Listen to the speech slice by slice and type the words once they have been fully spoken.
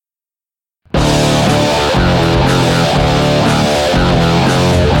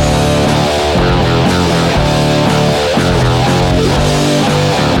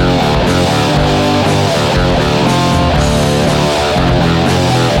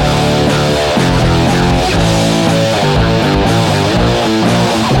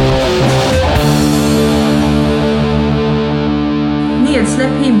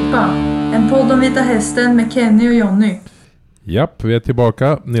hästen med Kenny och Jonny. Japp, vi är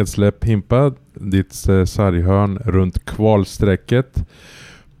tillbaka. Nedsläpp Himpa, ditt sarghörn runt kvalsträcket.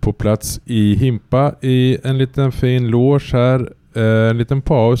 På plats i Himpa i en liten fin loge här. En liten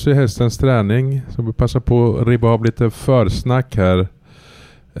paus i hästens träning. Så vi passar på att ribba av lite försnack här.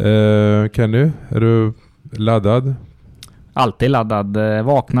 Kenny, är du laddad? Alltid laddad.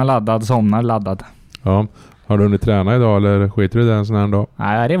 Vakna laddad, somnar laddad. Ja. Har du hunnit träna idag eller skiter du i det en sån här dag?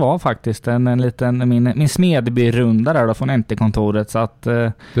 Nej, det var faktiskt en liten min Smedby-runda där då från NT-kontoret, så att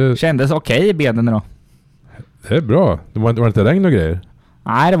det kändes okej i benen idag. Det är bra. Det var inte regn och grejer?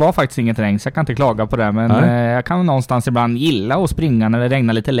 Nej, det var faktiskt inget regn, så jag kan inte klaga på det. Men jag kan någonstans ibland gilla att springa när det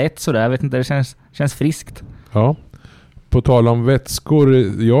regnar lite lätt så där. Jag vet inte, det känns friskt. Ja. På tal om vätskor,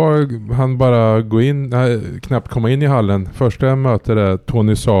 jag hann bara gå in, knappt komma in i hallen. Första jag möter är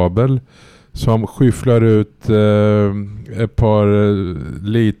Tony Sabel som skyfflar ut ett par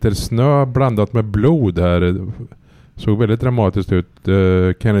liter snö blandat med blod här. Såg väldigt dramatiskt ut.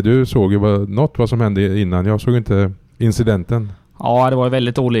 Kenny, du såg ju vad som hände innan. Jag såg inte incidenten. Ja, det var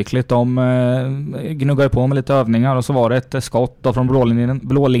väldigt olyckligt. De gnuggade på med lite övningar och så var det ett skott då från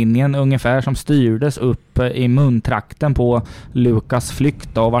blå linjen ungefär som styrdes upp i muntrakten på Lukas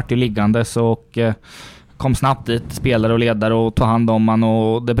Flykt och vart ju liggandes och kom snabbt dit spelare och ledare och tog hand om han,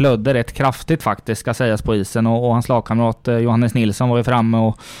 och det blödde rätt kraftigt faktiskt, ska sägas, på isen, och hans lagkamrat Johannes Nilsson var ju framme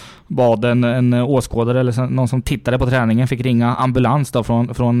och bad en åskådare eller någon som tittade på träningen fick ringa ambulans då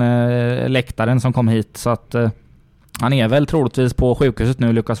från läktaren som kom hit, så att han är väl troligtvis på sjukhuset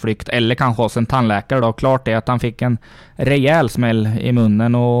nu, Lukas Flykt, eller kanske hos en tandläkare då. Klart är att han fick en rejäl smäll i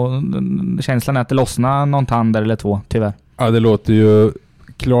munnen och känslan är att det lossnar någon tand eller två, tyvärr. Ja, det låter ju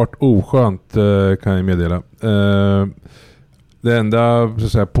klart oskönt, kan jag meddela. Det enda så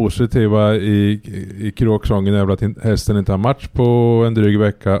att säga, positiva i kråksången är att hästen inte har match på en dryg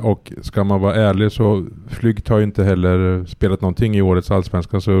vecka, och ska man vara ärlig så Flygt har ju inte heller spelat någonting i årets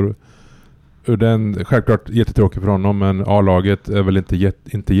allsvenska, så ur den, självklart jättetråkigt för honom, men A-laget är väl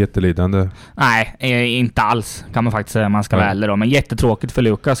inte jättelidande. Nej, inte alls kan man faktiskt säga, man ska vara ärlig då. Men jättetråkigt för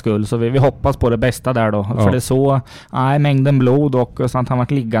Lukas skull, så vi hoppas på det bästa där då. Ja. För det så, mängden blod och så att han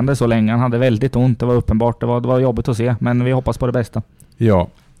varit liggande så länge. Han hade väldigt ont, det var uppenbart. Det var jobbigt att se, men vi hoppas på det bästa. Ja,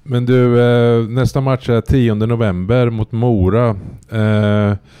 men du, nästa match är 10 november mot Mora.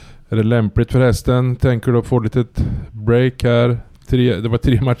 Är det lämpligt för hästen? Tänker du få ett litet break här? Det var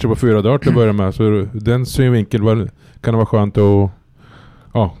 3 matcher på 4 dagar till att börja med, så den synvinkel kan det vara skönt att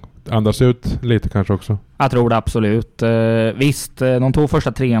andas ut lite kanske också. Jag tror det absolut. Visst, de tog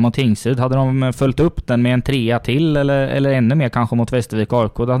första 3 mot Tingsryd. Hade de följt upp den med en 3 till eller ännu mer kanske mot Västervik och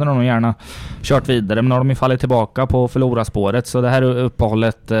AIK, då hade de nog gärna kört vidare. Men nu har de ju fallit tillbaka på förlorarspåret, så det här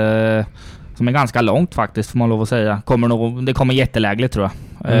uppehållet som är ganska långt faktiskt, får man lov att säga, det kommer jättelägligt tror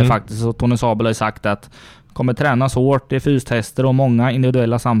jag. Faktiskt, så Tony Sabel har ju sagt att kommer tränas hårt, det är fystester och många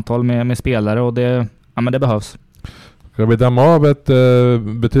individuella samtal med spelare, och det behövs. Ska vi damma av ett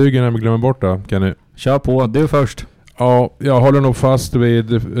betyg när vi glömmer bort det, Kenny? Kör på, du först. Ja, jag håller nog fast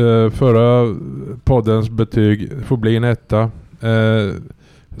vid förra poddens betyg. Får bli en 1.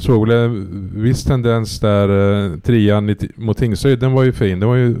 Såg väl en viss tendens där 3:an mot Tingsryd, den var ju fin. Det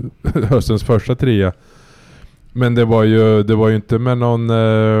var ju höstens första 3. Men det var ju inte med någon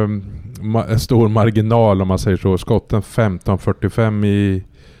stor marginal, om man säger så. Skotten 15-45 i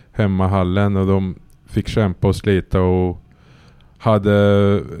hemmahallen, och de fick kämpa och slita och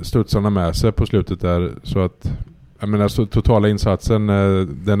hade studsarna med sig på slutet där, så att jag menar, så totala insatsen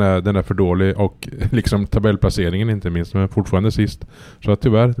den är för dålig, och liksom tabellplaceringen inte minst, men fortfarande sist, så att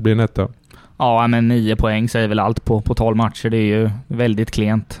tyvärr det blir en 1. Ja, men 9 poäng säger väl allt på 12 matcher. Det är ju väldigt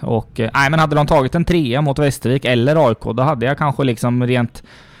klent. Och men hade de tagit en 3 mot Västervik eller AIK, då hade jag kanske liksom rent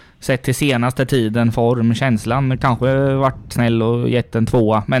sett till senaste tiden, form, känslan, kanske varit snäll och gett en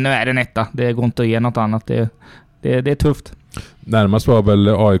 2. Men nu är det en 1. Det går inte att ge något annat. Det är tufft. Närmast var väl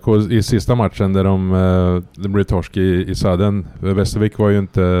AIK i sista matchen där det blev torsk i sadden. Västervik var ju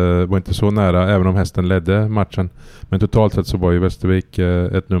inte så nära, även om hästen ledde matchen. Men totalt sett så var ju Västervik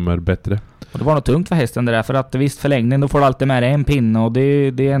ett nummer bättre. Och det var nog tungt för hästen det där, för att visst, förlängning, då får du alltid med dig en pinne, och det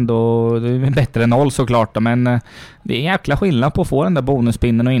är ändå bättre än 0 såklart. Men det är en jäkla skillnad på att få den där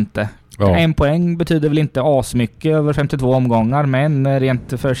bonuspinnen och inte. Ja. 1 poäng betyder väl inte asmycket över 52 omgångar, men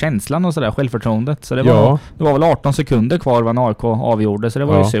rent för känslan och sådär, självförtroendet. Så det var väl 18 sekunder kvar när AIK avgjorde, så det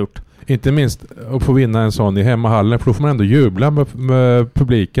var ju surt. Inte minst att få vinna en sån i hemmahallen, för då får man ändå jubla med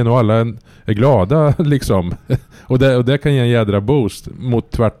publiken och alla är glada liksom. och det kan ge en jädra boost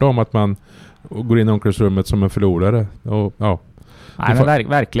mot tvärtom att man går in i omklädningsrummet som en förlorare. Och, ja. Nej, men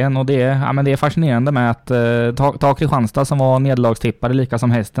verkligen. Och det är fascinerande med att ta Kristianstad som var nedlagstippare lika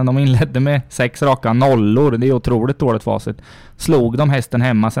som hästen. De inledde med 6 raka nollor. Det är otroligt dåligt facit. Slog de hästen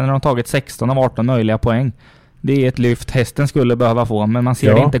hemma. Sen har de tagit 16 av 18 möjliga poäng. Det är ett lyft hästen skulle behöva få. Men man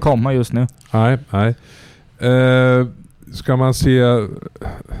ser det inte komma just nu. Nej. Ska man se,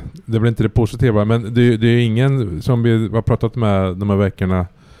 det blir inte det positiva, men det är ingen som vi har pratat med de här veckorna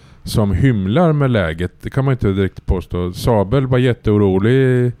som hymlar med läget. Det kan man inte direkt påstå. Sabel var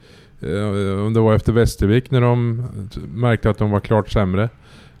jätteorolig om det var efter Västervik när de märkte att de var klart sämre.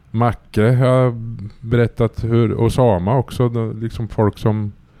 Macke har berättat hur, och Sama också, liksom folk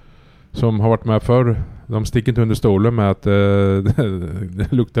som har varit med förr, de sticker inte under stolen med att det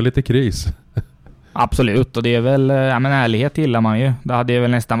luktar lite kris. Absolut, och det är väl, men ärlighet gillar man ju. Det hade ju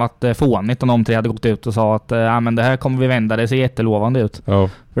väl nästan varit fånigt om de 3 hade gått ut och sa att men det här kommer vi vända, det ser jättelovande ut. Ja.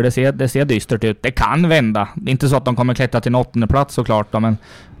 För det ser dystert ut. Det kan vända. Det är inte så att de kommer klättra till en 8:e plats såklart då, men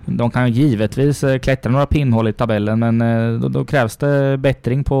de kan givetvis klättra några pinnhål i tabellen, men då krävs det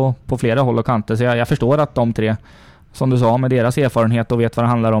bättring på flera håll och kanter. Så jag förstår att de 3, som du sa, med deras erfarenhet och vet vad det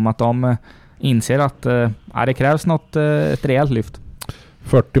handlar om, att de inser att det krävs ett rejält lyft.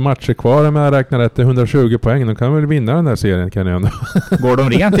 40 matcher kvar om jag räknar rätt, 120 poäng. De kan väl vinna den här serien, kan jag. Går de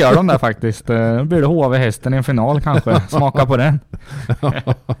rent gör de där faktiskt. Då blir det HV-hästen i en final kanske. Smaka på den.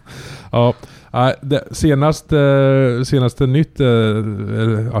 Ja. Senaste nytt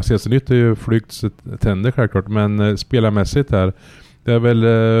är ju Flygts tänder självklart, men spelarmässigt här, det är väl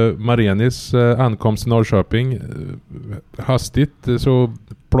Marenis ankomst till Norrköping. Hastigt så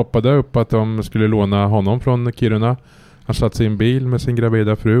ploppade upp att de skulle låna honom från Kiruna. Han satt sig i en bil med sin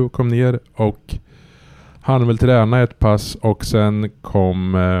gravida fru och kom ner och han vill träna ett pass, och sen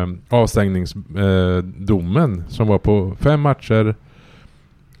kom avstängningsdomen som var på 5 matcher,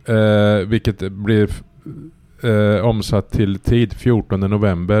 vilket blir omsatt till tid 14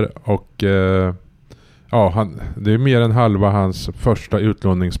 november, och det är mer än halva hans första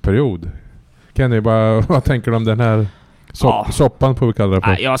utlåningsperiod. Kan ni bara, vad tänker du om den här soppan på vi kallar det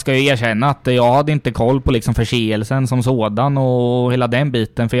på? Jag ska ju erkänna att jag hade inte koll på liksom förseelsen som sådan och hela den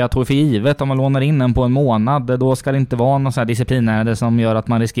biten, för jag tror för givet om man lånar in den på en månad, då ska det inte vara någon sån här disciplinärende som gör att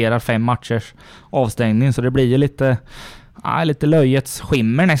man riskerar 5 matchers avstängning, så det blir ju lite löjets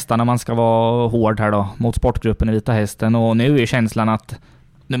skimmer nästan när man ska vara hård här då mot sportgruppen i Vita Hästen. Och nu är känslan att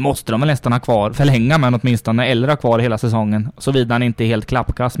nu måste de väl nästan ha kvar, förlänga men åtminstone, eller ha kvar hela säsongen, såvida han inte är helt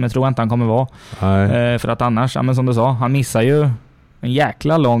klappkast, men jag tror inte han kommer vara. För att annars, men som du sa, han missar ju en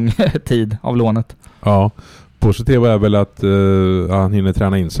jäkla lång tid av lånet. Ja, positivt är väl att han hinner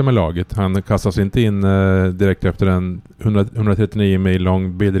träna in sig med laget. Han kastas inte in direkt efter en 139 mil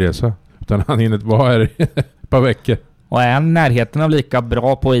lång bilresa, utan han hinner vara här ett par veckor. Och är han närheten av lika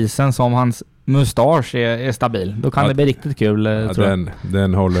bra på isen som hans mustasch är stabil, då kan det bli riktigt kul, tror jag.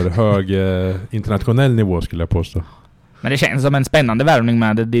 Den håller hög internationell nivå, skulle jag påstå. Men det känns som en spännande värvning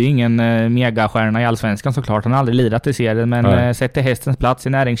med det. Det är ju ingen megastjärna i Allsvenskan såklart. Han har aldrig lirat i serien, men sätter hästens plats i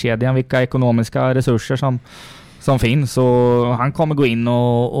näringskedjan, vilka ekonomiska resurser som finns. Och han kommer gå in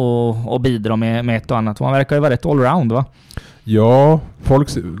och bidra med ett och annat. Och han verkar ju vara rätt allround, va? Ja,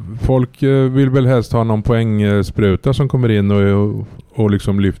 folk vill väl helst ha någon poängspruta som kommer in och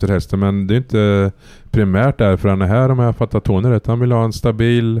liksom lyfter hästen, men det är inte primärt därför han är här, om jag har fattat Tony rätt. Han vill ha en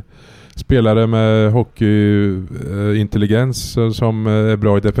stabil spelare med hockeyintelligens som är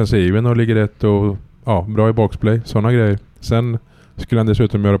bra i defensiven och ligger rätt och bra i boxplay, sådana grejer. Sen skulle han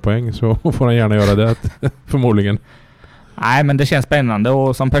dessutom göra poäng, så får han gärna göra det förmodligen. Nej, men det känns spännande,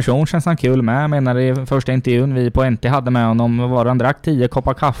 och som person känns han kul med. Jag menar, i första intervjun vi på NT hade med honom var han drack 10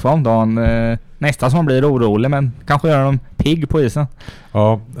 koppar kaffe om dagen. Nästan som man blir orolig, men kanske gör honom pigg på isen.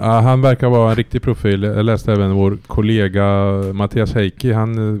 Ja, han verkar vara en riktig profil. Jag läste även vår kollega Mattias Heikki.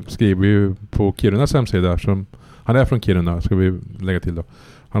 Han skriver ju på Kirunas hemsida. Han är från Kiruna, ska vi lägga till då.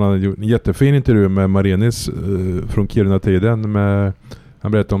 Han hade gjort en jättefin intervju med Marenis från Kiruna-tiden.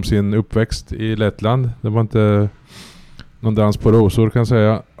 Han berättade om sin uppväxt i Lettland. Det var inte någon dans på rosor, kan jag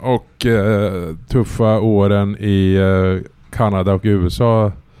säga. Och tuffa åren i Kanada och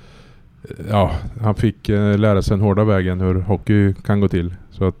USA. Ja, han fick lära sig den hårda vägen hur hockey kan gå till.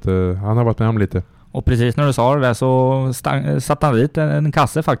 Så att han har varit med om lite. Och precis när du sa det där så satt han dit en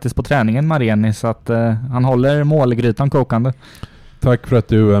kasse faktiskt på träningen, Mareni. Så att han håller målgrytan kokande. Tack för att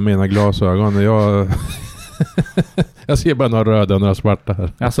du är mina glasögon. Jag ser bara några röda och några svarta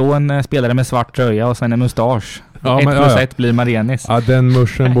här. Jag såg en spelare med svart tröja och sen en mustasch. 1+1 blir Marenis. Ja, den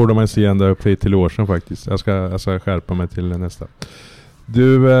muschen borde man se ända upp till åren faktiskt. Jag ska skärpa mig till nästa.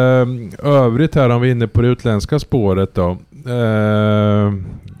 Du, övrigt här om vi är inne på det utländska spåret då.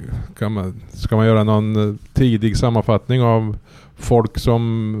 Ska man göra någon tidig sammanfattning av folk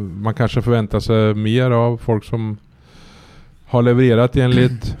som man kanske förväntar sig mer av, folk som har levererat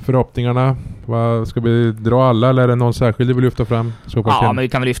enligt förhoppningarna. Ska vi dra alla eller är det någon särskild du vill lyfta fram? Men vi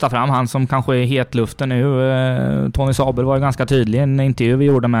kan väl lyfta fram han som kanske är hetluften nu. Tony Sabel var ju ganska tydlig i en intervju vi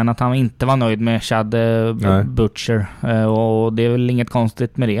gjorde med att han inte var nöjd med Chad Butcher. Och det är väl inget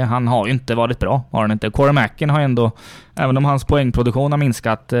konstigt med det. Han har ju inte varit bra, har han inte. Corey Macken har ändå, även om hans poängproduktion har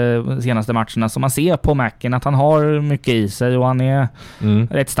minskat de senaste matcherna, så man ser på Macken att han har mycket i sig och han är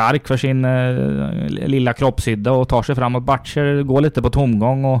rätt stark för sin lilla kroppshydda och tar sig framåt. Butcher går lite på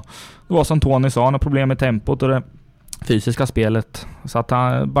tomgång och det var som Tony sa, han har problem med tempot och det fysiska spelet. Så att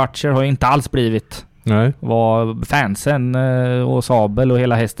Butcher har inte alls blivit vad fansen och Sabel och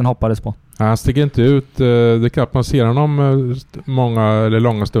hela hästen hoppades på. Han sticker inte ut. Det är knappt man ser honom många eller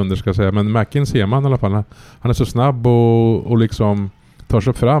långa stunder ska jag säga. Men Mackin ser man i alla fall. Han är så snabb och liksom tar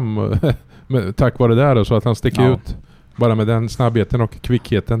sig fram tack vare det där. Så att han sticker ut bara med den snabbheten och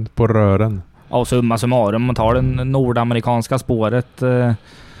kvickheten på rören. Ja, summa summarum. Man tar det nordamerikanska spåret.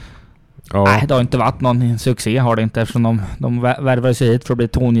 Nej, det har inte varit någon succé har det inte eftersom de värvar sig hit för att bli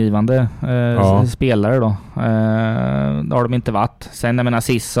tongivande spelare då. Det har de inte varit. Sen jag menar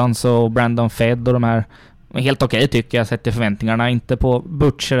Sissons och Brandon Fedd och de här helt okej tycker jag sett till förväntningarna. Inte på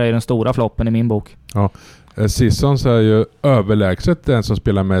Butcher är den stora floppen i min bok. Ja, Sissons är ju överlägset den som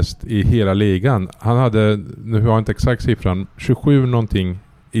spelar mest i hela ligan. Han hade, nu har jag inte exakt siffran, 27 någonting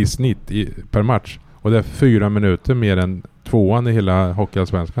i snitt per match. Och det är 4 minuter mer än tvåan i hela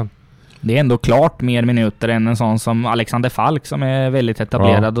Hockeyallsvenskan. Det är ändå klart mer minuter än en sån som Alexander Falk som är väldigt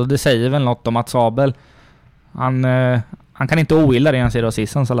etablerad. Och det säger väl något om att Sabel han kan inte ogilla det han ser av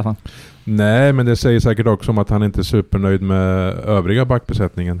Sissons i alla fall. Nej, men det säger säkert också om att han inte är supernöjd med övriga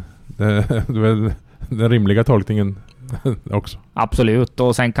backbesättningen. Det är väl den rimliga tolkningen också. Absolut,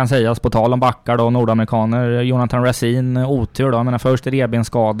 och sen kan sägas på tal om backar då, nordamerikaner, Jonathan Racine, otur då. Jag menar först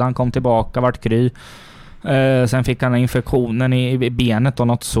revbensskadan, kom tillbaka, vart kry. Sen fick han infektionen i benet och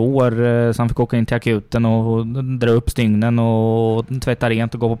något sår, så han fick åka in till akuten och dra upp stygnen och tvätta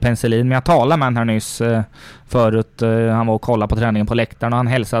rent och gå på penicillin. Men jag talade med han här nyss förut, han var och kollade på träningen på läktaren och han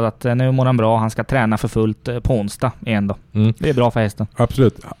hälsade att nu mår han bra, han ska träna för fullt på onsdag igen då. Det är bra för hästen.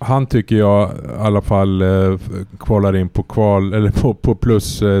 Absolut, han tycker jag i alla fall kvalar in på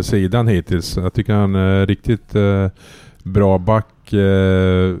plussidan hittills. Jag tycker han är riktigt bra back.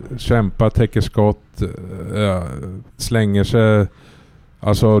 Kämpar, täcker skott, slänger sig,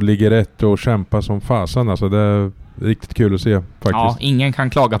 alltså ligger rätt och kämpar som fasan. Alltså det är riktigt kul att se faktiskt. Ja, ingen kan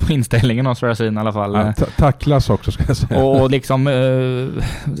klaga på inställningen hos Racine i alla fall. Ja, tacklas också ska jag säga. Och liksom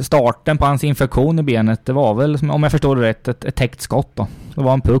starten på hans infektion i benet, det var väl, om jag förstår det rätt, ett täckt skott då. Det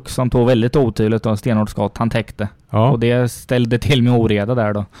var en puck som tog väldigt otydligt och stenhårt skott han täckte. Ja. Och det ställde till med oreda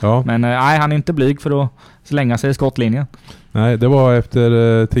där då. Ja. Men nej, han är inte blyg för att slänga sig i skottlinjen. Nej, det var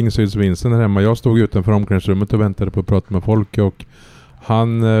efter Tingsrydsvinsten här hemma. Jag stod utanför omklädningsrummet och väntade på att prata med folk och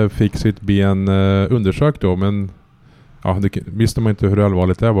han fick sitt ben undersökt då, men det visste man inte hur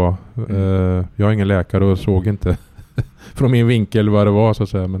allvarligt det var. Jag är ingen läkare och såg inte från min vinkel vad det var så att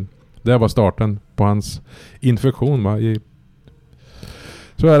säga, men det var starten på hans infektion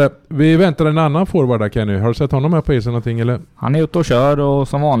Så är det. Vi väntar en annan forward där, Kenny. Har du sett honom här på isen någonting eller? Han är ute och kör och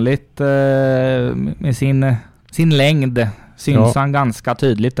som vanligt med sin längd syns han ganska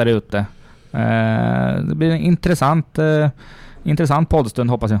tydligt där ute. Det blir en intressant poddstund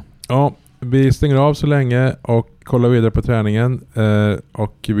hoppas jag. Ja, vi stänger av så länge och kollar vidare på träningen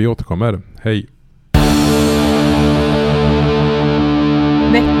och vi återkommer. Hej!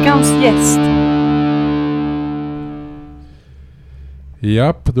 Veckans gäst.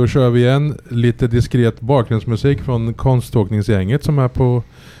 Japp, då kör vi igen lite diskret bakgrundsmusik från konståkningsgänget som är på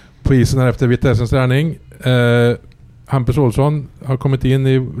isen här efter Vitessens träning. Hampus Olsson har kommit in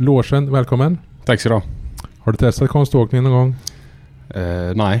i logen. Välkommen. Tack så du. Har du testat konståkning någon gång?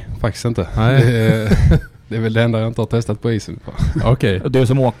 Nej, faktiskt inte. Nej. Det är väl det enda jag inte har testat på isen. Okej. Du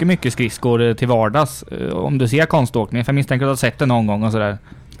som åker mycket skridskor till vardags, om du ser konståkning, för jag misstänker att du har sett det någon gång och sådär.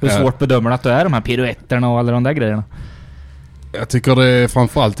 Hur svårt bedömer du att det är de här piruetterna och alla de där grejerna? Jag tycker det är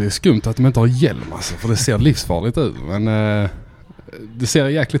framförallt är skumt att de inte har hjälm alltså, för det ser livsfarligt ut. Men det ser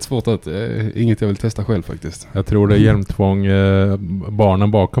jäkligt svårt ut. Inget jag vill testa själv faktiskt. Jag tror det är hjälmtvång.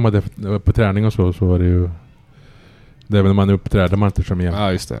 Barnen bakom på träning och så är det ju... Det är väl när man uppträder man inte som hjälm.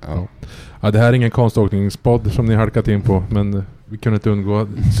 Ja, just det. Ja, det här är ingen konståkningspodd som ni halkat in på, men vi kunde inte undgå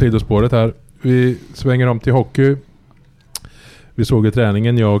sidospåret här. Vi svänger om till hockey. Vi såg i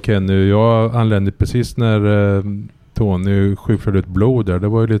träningen, jag och Kenny. Jag anlände precis när Tony sjukförde ut blod där. Det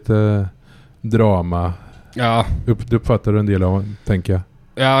var ju lite drama. Ja. Du uppfattar en del av, tänker jag.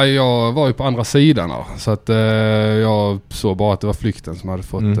 Ja, jag var ju på andra sidan här, så att jag såg bara att det var flykten som hade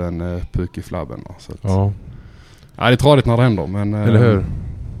fått en puck i flabben. Så att, ja, det är tradigt när det händer, men... Eller hur?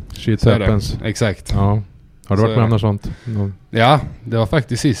 Shit happens. Exakt. Ja. Har du varit med om något sånt? Ja, det var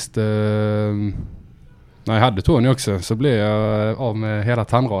faktiskt sist... när jag hade Tony också så blev jag av med hela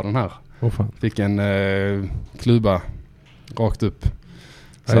tandraden här. Fan. Fick en kluba rakt upp.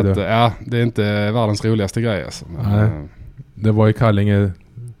 Så att, ja, det är inte världens roligaste grej alltså. Men, det var i Kallinge.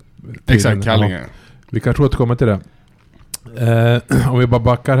 Exakt, Kallinge. Ja. Vi kanske återkommer till det. Om vi bara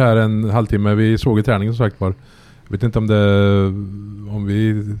backar här en halvtimme. Vi såg i träningen som sagt var. Jag vet inte om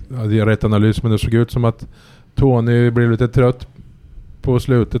vi hade rätt analys, men det såg ut som att Tony blev lite trött på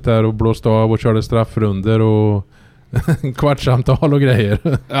slutet där och blåste av och körde straffrunder och kvartssamtal och grejer.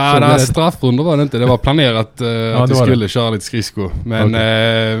 Ja, det här straffrunder var det inte. Det var planerat att vi skulle köra lite skridsko. Men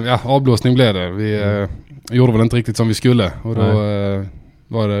avblåsning blev det. Vi gjorde väl inte riktigt som vi skulle. Och då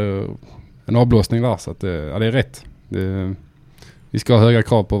var det en avblåsning där. Så att det är rätt. Vi ska ha höga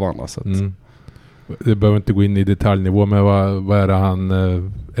krav på varandra. Så att. Det behöver inte gå in i detaljnivå, men vad är det han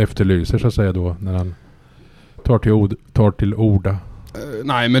efterlyser så att säga då när han tar till orda?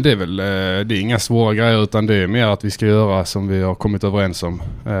 Nej, men det är väl det är inga svåra grejer, utan det är mer att vi ska göra som vi har kommit överens om.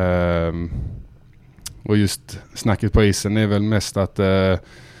 Och just snacket på isen är väl mest att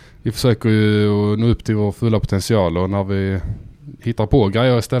vi försöker ju nå upp till vår fulla potential, och när vi hittar på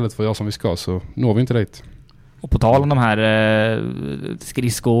grejer istället för att göra som vi ska så når vi inte dit. Och på tal om de här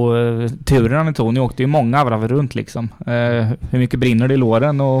skridskoturerna med Tony, åkte ju många varv runt liksom. Hur mycket brinner det i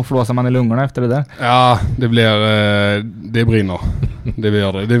låren och flåsar man i lungorna efter det där? Ja, det brinner.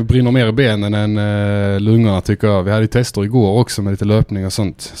 Det brinner mer i benen än lungorna tycker jag. Vi hade ju tester igår också med lite löpning och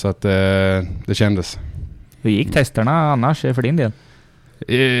sånt, så att det kändes. Hur gick testerna annars för din del?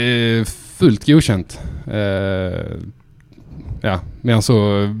 Fullt godkänt. Ja, men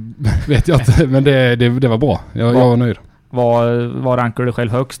så vet jag inte, men det var bra. Jag var nöjd. Vad rankar du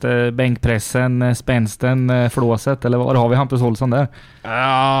själv högst? Bänkpressen, spänsten, flåset, eller vad har vi Hampus Olsson där?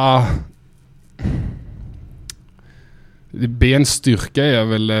 Ja, benstyrka är jag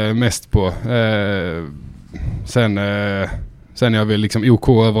väl mest på. Sen är jag väl liksom OK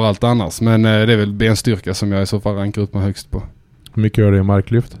överallt annars, men det är väl benstyrka som jag i så fall rankar upp mig högst på. Hur mycket gör det i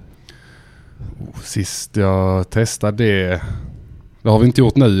marklyft? Sist jag testade det har vi inte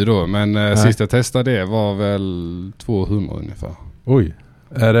gjort nu då, men sist jag testade det var väl 200 ungefär. Oj,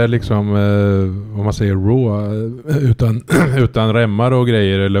 är det liksom om man säger raw utan remmar och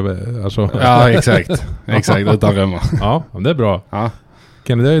grejer eller alltså? Ja, exakt utan remmar. Ja, det är bra. Ja.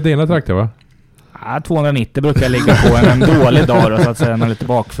 Kan det är dina trakter va? Ja, 290 brukar jag ligga på en dålig dag då, så att säga, när lite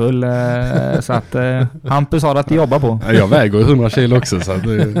bakfull, så att Hampus har att jobba på. Ja, jag väger 100 kilo också så att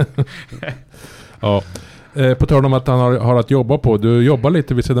ja. På tal om att han har att jobba på. Du jobbar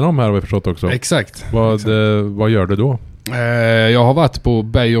lite vid sidan om här har vi förstått också. Exakt. Vad gör du då? Jag har varit på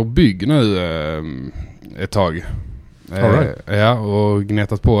Beijer Bygg nu ett tag. All right. Ja, och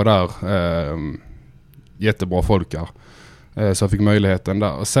gnetat på där. Jättebra folk där. Så jag fick möjligheten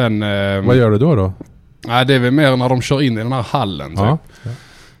där. Och sen, vad gör du då? Nej, det är väl mer när de kör in i den här hallen. Ja.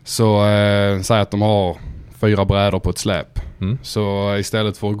 Så säg att de har 4 brädor på ett släp. Så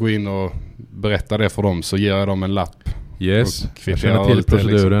istället för att gå in och berätta det för dem så ger jag dem en lapp. Yes, jag känner till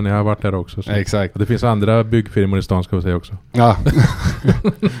proceduren. Liksom. Jag har varit där också. Så. Exakt. Och det finns andra byggfirmor i stan ska vi säga också. Ja,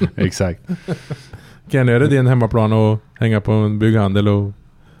 exakt. Kan du göra din hemmaplan och hänga på en bygghandel och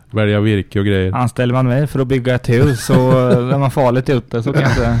välja virke och grejer? Anställer man mig för att bygga ett hus så är man farligt ute så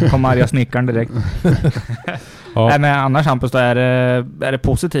kanske kommer arga snickaren direkt. Ja. Nej, men annars Hampus, då är det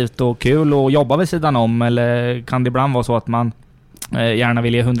positivt och kul att jobba vid sidan om, eller kan det ibland vara så att man gärna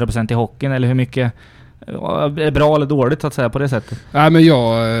vill ge 100% i hockeyn, eller hur mycket är bra eller dåligt så att säga på det sättet? Nej, men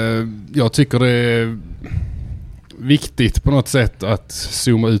jag tycker det är viktigt på något sätt att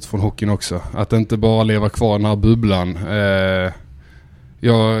zooma ut från hockeyn också. Att inte bara leva kvar i den här bubblan.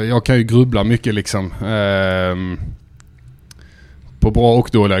 Jag kan ju grubbla mycket liksom. På bra och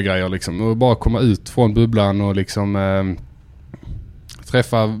dåliga grejer liksom. Och bara komma ut från bubblan och liksom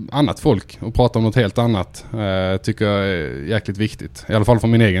träffa annat folk och prata om något helt annat. Tycker jag är jäkligt viktigt. I alla fall för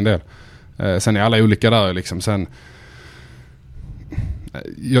min egen del. Sen är alla olika där liksom. Sen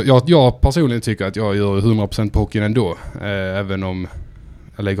jag personligen tycker att jag gör 100% på hockeyn ändå. Även om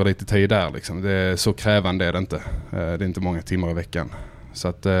jag lägger lite tid där liksom. Det är så krävande är det inte. Det är inte många timmar i veckan. Så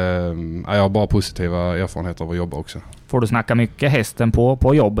att jag har bara positiva erfarenheter av att jobba också. Får du snacka mycket hästen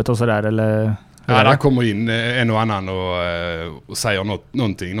på jobbet och sådär, eller? Ja, där kommer in en och annan och säger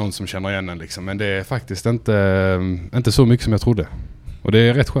någonting, någon som känner igen en liksom. Men det är faktiskt inte så mycket som jag trodde. Och det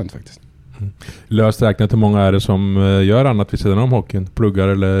är rätt skönt faktiskt. Löst räknat hur många är det som gör annat vid sidan om hockeyn? Pluggar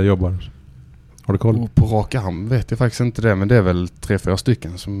eller jobbar? Har du koll? På rak arm vet jag faktiskt inte det, men det är väl 3-4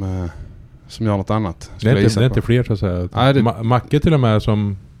 stycken som gör något annat. Det är inte fler så att säga. Nej, Macke till och med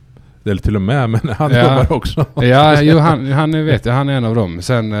som... Eller till och med, men han jobbar också. Ja, jo, han vet jag, han är en av dem.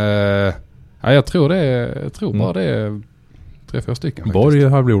 Sen, jag tror bara det är 3-4 stycken. Borg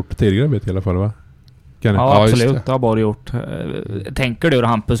har väl gjort tidigare vet jag i alla fall, va? Ja, absolut. Det har Borg gjort. Tänker du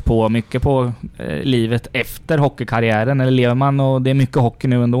Hampus på mycket på livet efter hockeykarriären? Eller lever man och det är mycket hockey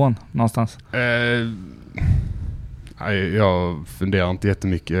nu ändå någonstans? Jag funderar inte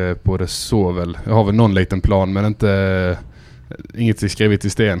jättemycket på det så väl. Jag har väl någon liten plan, men inget skrivit i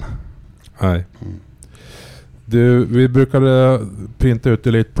sten. Nej. Du, vi brukade printa ut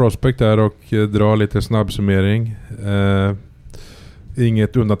lite prospect där och dra lite snabbsummering.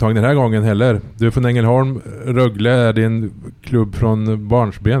 Inget undantag den här gången heller. Du är från Ängelholm. Rögle är din klubb från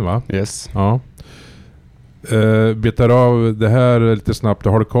barnsben, va? Yes. Ja. Betar av det här lite snabbt.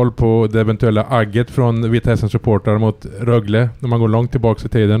 Har du koll på det eventuella agget från Vita Hästens supportrar mot Rögle när man går långt tillbaka i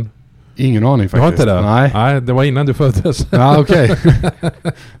tiden? Ingen aning faktiskt. Du har inte det? Nej, det var innan du föddes. Ja, okej.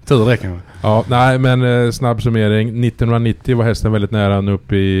 Tur det kan man. Ja, nej, men snabb summering. 1990 var Hästen väldigt nära att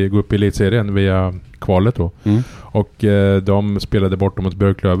gå upp i elitserien via kvalet då. Och de spelade bort mot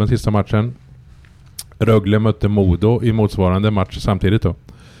Björklöven sista matchen. Rögle mötte Modo i motsvarande match samtidigt då.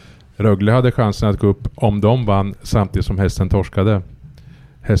 Rögle hade chansen att gå upp om de vann samtidigt som Hästen torskade.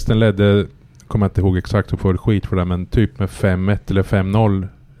 Hästen ledde, kommer jag inte ihåg exakt och får skit för det, men typ med 5-1 eller 5-0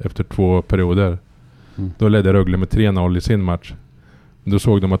 efter 2 perioder. Då ledde Rögle med 3-0 i sin match. Då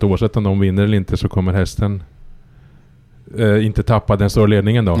såg de att oavsett om de vinner eller inte så kommer Hästen inte tappa den stora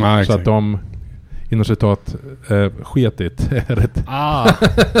ledningen då. Ah, så att de inom citat sketigt rätt.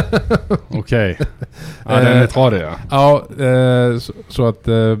 Okej. Ja, den är tradig, ja. Ja, så att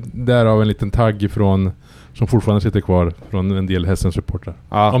där har vi en liten tagg ifrån som fortfarande sitter kvar från en del Hästens supportrar.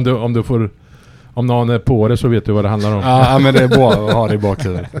 Om någon är på det så vet du vad det handlar om. Ja, men det är bra att ha det i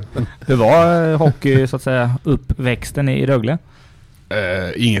bakhuvudet. Det var hockey så att säga uppväxten i Rögle?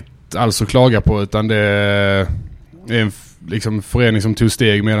 Inget alls att klaga på, utan det är en liksom förening som tog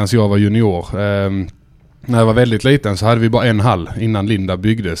steg medan jag var junior. När jag var väldigt liten så hade vi bara en hall innan Linda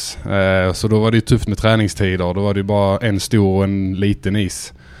byggdes. Så då var det tufft med träningstider. Då var det bara en stor och en liten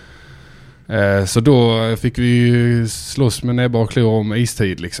is. Så då fick vi slåss med näbbar och klor om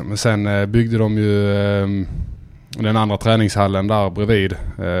istid liksom. Men sen byggde de ju den andra träningshallen där bredvid.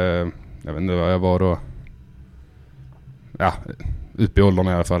 Jag vet inte vad jag var då. Ja, upp i åldern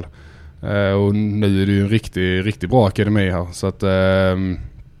i alla fall. Och nu är det ju en riktigt bra akademi här. Så att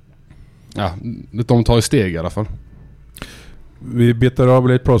de tar ju steg i alla fall. Vi betar av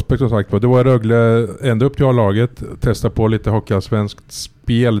lite prospect som sagt. Det var Rögle ända upp till A-laget. Testa på lite hockeyallsvenskt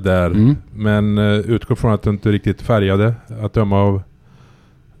spel där. Men utgår från att du inte riktigt färgade att döma av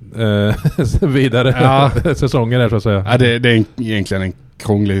vidare säsonger där så att säga. Ja, det är egentligen en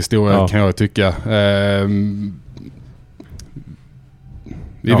krånglig historia kan jag tycka.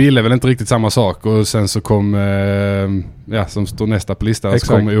 Vi ville väl inte riktigt samma sak och sen så kom som står nästa på listan så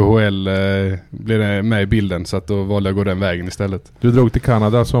kom UHL blev det med i bilden så att då valde jag att gå den vägen istället. Du drog till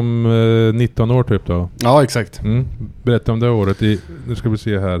Kanada som 19 år typ då? Ja, exakt. Berätta om det året nu ska vi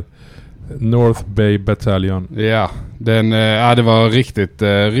se här. North Bay Battalion. Ja, det var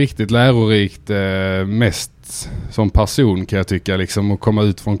riktigt lärorikt mest som person kan jag tycka liksom att komma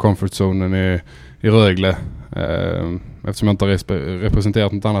ut från comfortzonen i Rögle. Eftersom jag inte har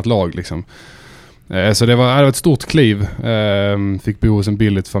representerat något annat lag liksom. Så det var ett stort kliv. Fick bo hos en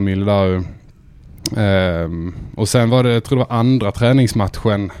billigt familj där. Och sen var det, jag tror det var andra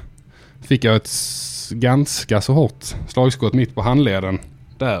träningsmatchen, fick jag ett ganska så hårt slagskott mitt på handleden.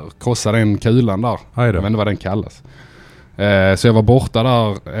 Där krossade en kulan där. Jag vet inte vad den kallas. Så jag var borta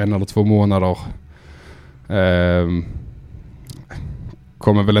där 1 eller 2 månader.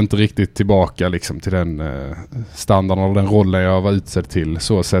 Kommer väl inte riktigt tillbaka liksom till den standarden och den rollen jag var utsedd till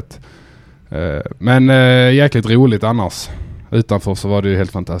så sett. Men jäkligt roligt annars. Utanför så var det ju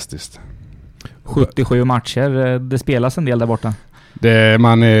helt fantastiskt. 77 matcher, det spelas en del där borta.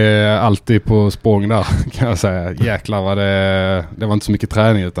 Man är alltid på språng där kan jag säga. Jäklar vad det var inte så mycket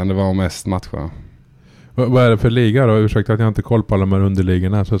träning utan det var mest matcher. Vad är det för liga då? Ursäkta att jag inte koll på alla de här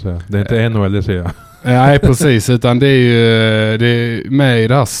underligorna så att säga. Det är inte NHL det ser jag. Nej, precis. Utan det är med i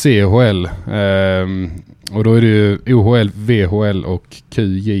det här CHL. Och då är det ju OHL, VHL och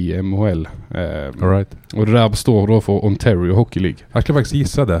QJMHL. All right. Och det där består då för Ontario Hockey League. Jag skulle faktiskt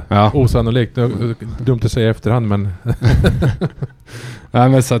gissa det. Ja. Osannolikt. Dumt att säga i efterhand, men... Nej,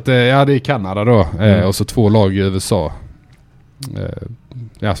 men så att, det är Kanada då. Och så 2 lag i USA.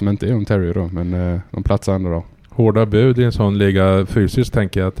 som inte är Ontario då, men de platsar ändå då. Hårda bud i en sån liga fysiskt,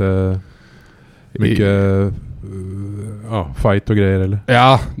 tänker jag att det är mycket fight och grejer, eller?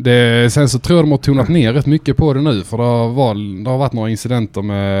 Ja, sen så tror jag de har tonat ner rätt mycket på det nu, för det har varit några incidenter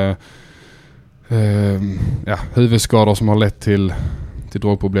med huvudskador som har lett till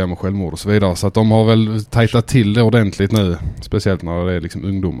drogproblem och självmord och så vidare. Så att de har väl tajtat till det ordentligt nu. Speciellt när det är liksom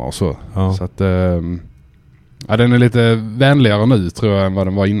ungdomar och så. Ja. Så att den är lite vänligare nu, tror jag, än vad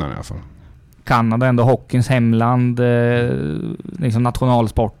den var innan i alla fall. Kanada är ändå hockeyns hemland, liksom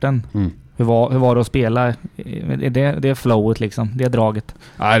nationalsporten. Hur var det att spela? Det är flowet liksom, det är draget.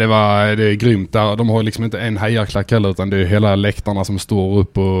 Nej, det är grymt där. De har liksom inte en hejarklack heller, utan det är hela läktarna som står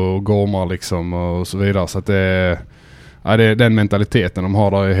upp och gormar liksom och så vidare. Så att det är den mentaliteten de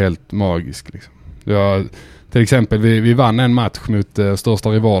har där är helt magisk liksom. Till exempel, vi vann en match mot största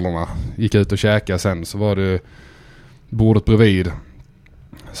rivalerna. Gick ut och käkade sen, så var det bordet bredvid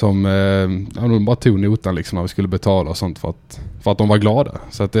som de bara tog notan liksom när vi skulle betala och sånt för att de var glada.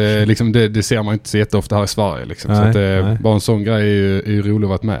 Så att liksom, det ser man inte så jätteofta här i Sverige liksom. Nej, så att bara en sån grej är ju rolig att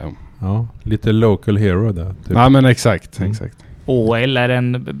vara med om. Ja, lite local hero där. Typ. Ja, men exakt. OL är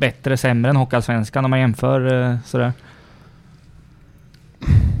en bättre, sämre än Hockeyallsvenskan om man jämför sådär?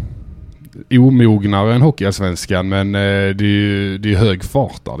 Omognare än Hockeyallsvenskan, men det är hög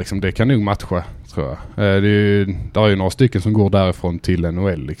fart där liksom. Det kan nog matcha, tror jag. Det är ju några stycken som går därifrån till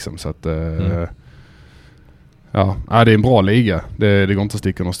NHL liksom, så att det är en bra liga. Det går inte att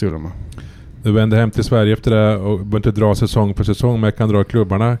sticka någon stol med. Du vänder hem till Sverige efter det och behöver inte dra säsong för säsong, men jag kan dra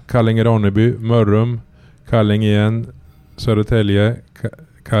klubbarna. Kallinge-Ronneby, Mörrum, Kallinge igen, Södertälje,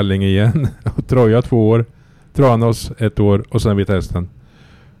 Kallinge igen och Troja 2 år, Tranås 1 år och sen Vita Hästen.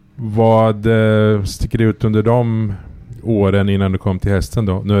 Vad sticker ut under de åren innan du kom till Hästen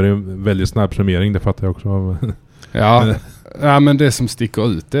då? Nu är det en väldigt snabb summering, det fattar jag också. Ja, men det som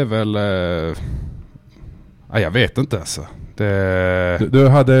sticker ut är väl jag vet inte alltså. Du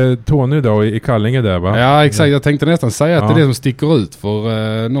hade Tony då i Kallinge där, va? Ja, exakt. Jag tänkte nästan säga att det är det som sticker ut,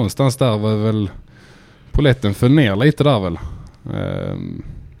 för någonstans där var väl poletten föll ner lite där väl.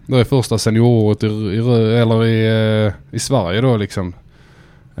 Det är första senioråret i Sverige då liksom.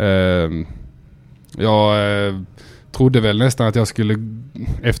 Jag trodde väl nästan att jag skulle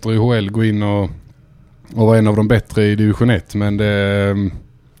efter IHL gå in och vara en av de bättre i division 1, men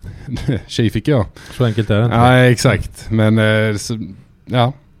tjej fick jag. Så enkelt är det inte. Ja, exakt. Men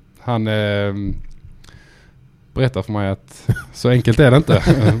han berättar för mig att så enkelt är det inte.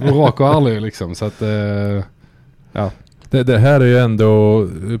 Rak och ärlig liksom. Så att Det här är ju ändå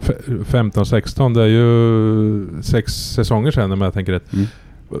 15-16, det är ju 6 säsonger sedan om jag tänker rätt.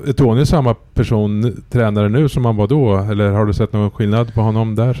 Är Tony samma person, tränare nu som han var då? Eller har du sett någon skillnad på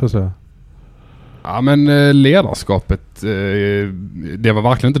honom där så att säga? Ja, men ledarskapet, det var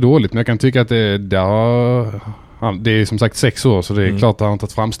verkligen inte dåligt. Men jag kan tycka att det är som sagt 6 år, så det är klart att han har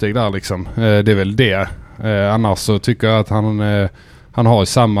tagit framsteg där liksom. Det är väl det. Annars så tycker jag att han har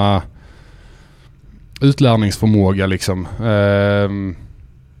samma utlärningsförmåga liksom.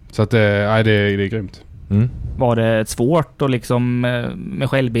 Så att det är grymt. Var det svårt och liksom med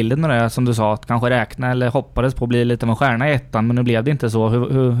självbilden och det som du sa, att kanske räkna eller hoppades på att bli lite av en stjärna i ettan, men nu blev det inte så.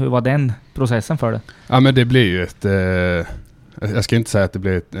 Hur var den processen för det? Ja, men det blir ju jag ska inte säga att det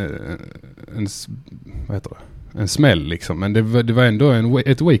blev en smäll liksom, men det var ändå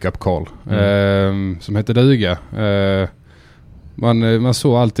ett wake-up call som hette duga. Man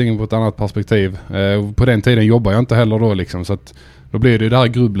såg allting på ett annat perspektiv. På den tiden jobbade jag inte heller då liksom, så att då blev det här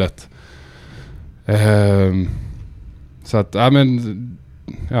grubblet. Så att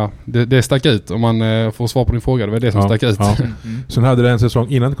det stack ut. Om man får svar på din fråga, det var det som stack ut. Sen hade du en säsong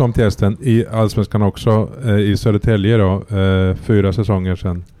innan du kom till Hästen i Allsvenskan också, i Södertälje då, 4 säsonger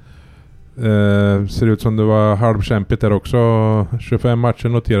sedan. Ser ut som det var halvkämpigt där också. 25 matcher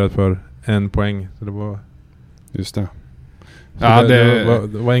noterat för 1 poäng. Så det var just det. Ja, det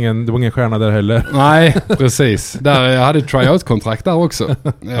var ingen stjärna där heller. Nej, precis. Jag hade tryout-kontrakt där också.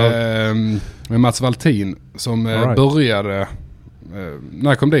 Med Mats Valtin som började.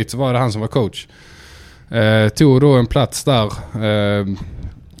 När jag kom dit så var det han som var coach. Tog då en plats där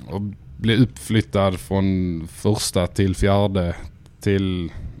och blev uppflyttad från 1:a till 4:e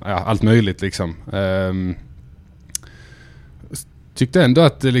till allt möjligt liksom. Tyckte ändå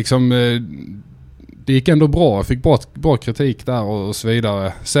att det liksom det gick ändå bra. Jag fick bra kritik där och så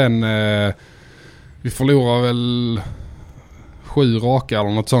vidare. Sen vi förlorade väl 7 raka eller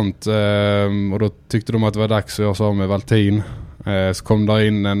något sånt. Och då tyckte de att det var dags att jag sa med Valtin. Så kom där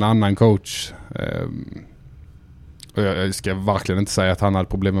in en annan coach. Och jag ska verkligen inte säga att han hade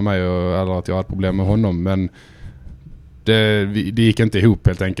problem med mig eller att jag hade problem med honom. Men det gick inte ihop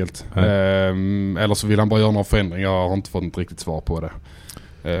helt enkelt. Eller så vill han bara göra någon förändring. Jag har inte fått ett riktigt svar på det.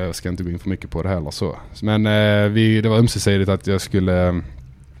 Jag ska inte gå in för mycket på det heller så. Men det var ömsesidigt att jag skulle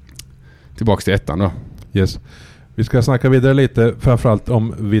tillbaka till ettan då. Yes. Vi ska snacka vidare lite, framförallt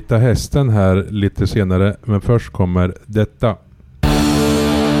om Vita Hästen här lite senare. Men först kommer detta.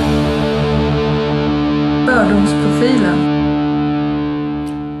 Fördomsprofilen.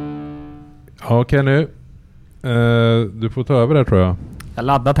 Ja, Kenny. Du får ta över det tror jag. Jag har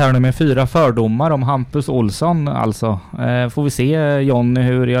laddat här nu med 4 fördomar om Hampus Olsson alltså. Får vi se Johnny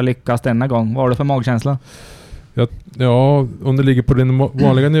hur jag lyckas denna gång. Vad har du för magkänsla? Ja, om det ligger på din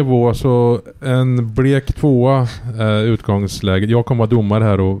vanliga nivå så en blek 2 utgångsläge. Jag kommer vara domare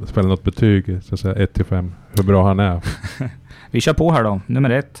här och spela något betyg, så att säga 1-5. Hur bra han är. Vi kör på här då. Nummer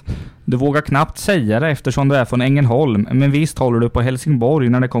 1. Du vågar knappt säga det eftersom du är från Ängelholm. Men visst håller du på Helsingborg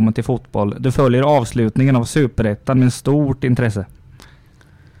när det kommer till fotboll. Du följer avslutningen av Superettan med stort intresse.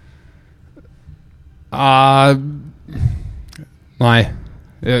 Nej.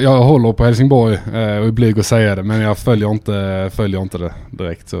 Jag håller på Helsingborg och är blyg att säga det. Men jag följer inte det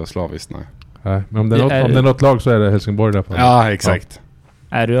direkt så slaviskt, nej. Nej, men om det är något lag så är det Helsingborg i alla fall. Ja, exakt.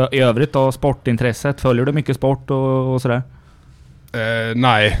 Ja. Är du i övrigt då sportintresset? Följer du mycket sport och sådär?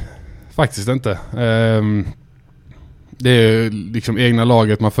 Nej, faktiskt inte. Det är liksom egna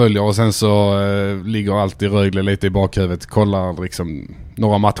laget man följer och sen så ligger alltid Rögle lite i bakhuvudet. Kollar liksom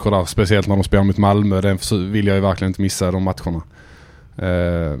några matcher där, speciellt när de spelar mot Malmö. Den vill jag ju verkligen inte missa de matcherna.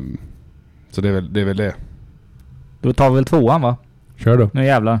 Så det är väl det. Du tar väl 2:an va? Kör då. Nu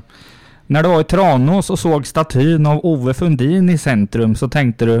jävlar. När du var i Tranås och såg statyn av Ove Fundin i centrum så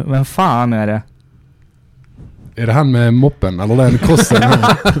tänkte du, vem fan är det? Är det han med moppen eller den krossen?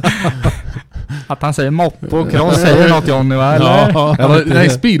 Att han säger mopp och cross säger något Johnny va? Eller nej,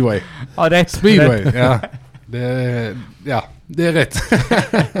 speedway. Ja, rätt. Speedway, ja. Det är rätt.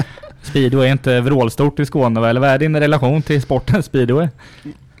 Speedway är inte vrålstort i Skåne va? Eller vad är din relation till sporten speedway?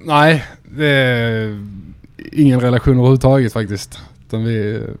 Nej, det är ingen relation överhuvudtaget faktiskt. Utan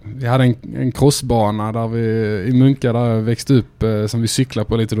vi hade en crossbana där vi i Munka där jag växte upp som vi cyklade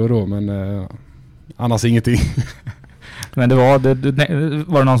på lite då och då, men annars ingenting. Men det var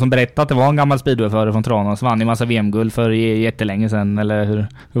det någon som berättade att det var en gammal speedwayförare från Tranås, vann i massa VM-guld för jättelänge sedan, eller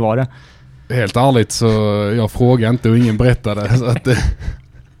hur var det? Helt ärligt så jag frågade inte och ingen berättade så att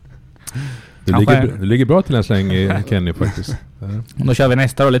det ligger bra till en släng i Kenny faktiskt. Då kör vi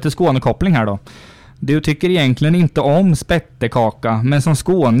nästa då, lite Skånekoppling här då. Du tycker egentligen inte om spettekaka, men som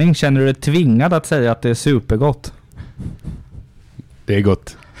skåning känner du dig tvingad att säga att det är supergott. Det är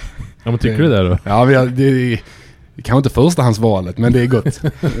gott. Ja, men tycker du det då? Ja, det kanske inte förstahandsvalet, men det är gott.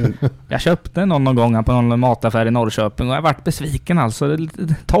 Jag köpte någon gång på någon mataffär i Norrköping och jag varit besviken alltså. Det är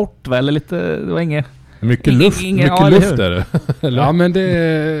lite torrt väl, lite, det var inget... Mycket luft är det. Ja, men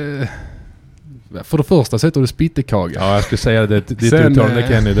det... För det första sätter du spittekaga. Ja, jag skulle säga det. Ditt uttalande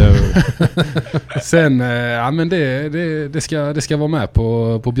Kenny. Sen, ja men det ska vara med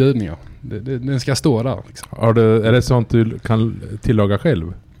på bjudningar. Den ska stå där. Liksom. Är det sånt du kan tillaga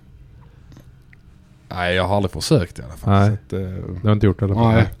själv? Nej, jag har aldrig försökt i alla fall. Nej, det har inte gjort i alla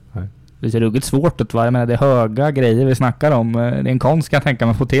fall. Nej. Det är ruggigt svårt, va? Jag menar, det är höga grejer vi snackar om. Det är en konst kan jag tänka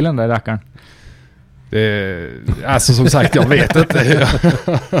mig att få till den där rackaren. Alltså som sagt, jag vet inte.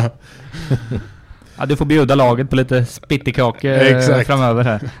 Ja, du får bjuda laget på lite spittekakor framöver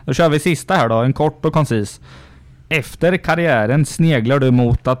här. Då kör vi sista här då, en kort och koncis. Efter karriären sneglar du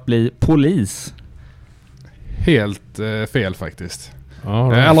mot att bli polis. Helt fel faktiskt.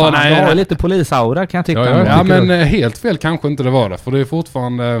 Ja, eller nej, det har lite polisaura kan jag tycka. Ja, men helt fel kanske inte det var det. För det är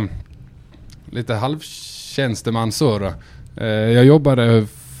fortfarande lite halvtjänsteman så då. Jag jobbade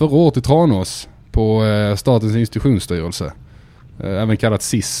förra året i Tranås på Statens institutionsstyrelse. Även kallat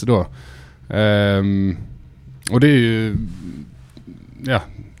SIS då. Och det är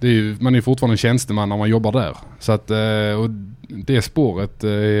ju man är fortfarande en tjänsteman när man jobbar där. Så att och det spåret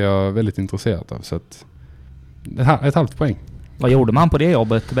är jag väldigt intresserad av. Så att ett halvt poäng. Vad gjorde man på det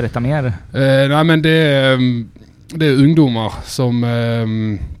jobbet? Berätta mer. Nej men det är ungdomar som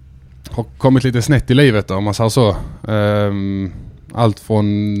har kommit lite snett i livet då, om man säger så. Allt från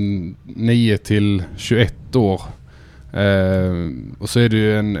 9 till 21 år. Och så är det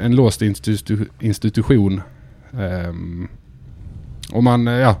ju en låst institution. Och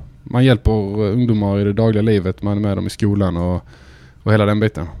man hjälper ungdomar i det dagliga livet. Man är med dem i skolan och hela den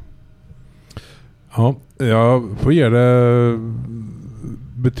biten. Ja, jag får ge det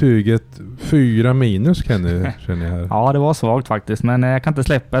betyget 4- känner jag här. Ja, det var svagt faktiskt. Men jag kan inte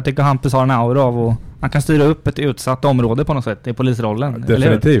släppa. Jag tycker Hampus har en aura av Man kan styra upp ett utsatt område på något sätt i polisrollen.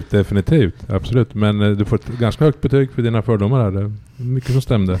 Definitivt. Absolut. Men du får ett ganska högt betyg för dina fördomar här. Det är mycket som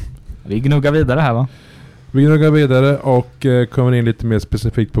stämde. Vi gnuggar vidare här, va? Vi gnuggar vidare och kommer in lite mer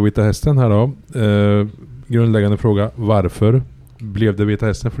specifikt på Vita Hästen här då. Grundläggande fråga. Varför blev det Vita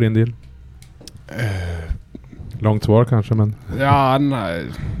Hästen för din del? Långt svar kanske, men... Ja, nej.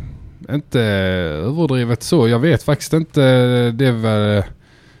 Inte överdrivet så. Jag vet faktiskt inte. Det var...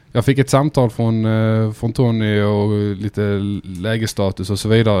 Jag fick ett samtal från Tony och lite lägesstatus och så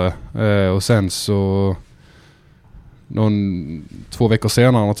vidare. Och sen så 2 veckor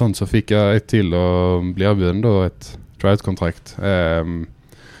senare något sånt, så fick jag ett till och blev erbjuden då ett tryout-kontrakt.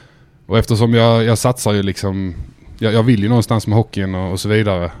 Och eftersom jag satsar ju liksom... Jag vill ju någonstans med hockeyn och så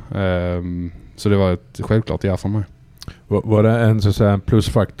vidare. Så det var ett självklart ja för mig. Var det en, så att säga, en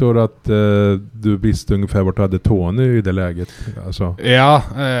plusfaktor att du visste ungefär vart du hade Tony i det läget? Alltså. Ja,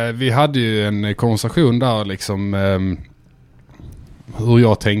 vi hade ju en konversation där liksom, hur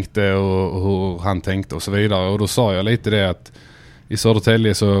jag tänkte och hur han tänkte och så vidare. Och då sa jag lite det att i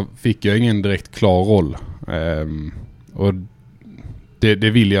Södertälje så fick jag ingen direkt klar roll. Och det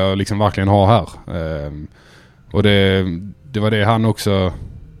vill jag liksom verkligen ha här. Och det var det han också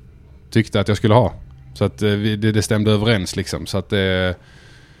tyckte att jag skulle ha. Så att det stämde överens liksom. Så att det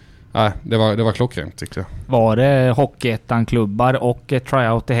var klockrent, tyckte jag. Var det Hockeyettan-klubbar och ett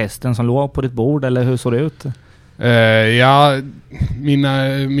tryout i Hästen som låg på ditt bord, eller hur såg det ut? Ja,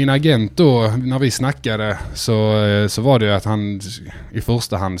 min agent då, när vi snackade så var det att han i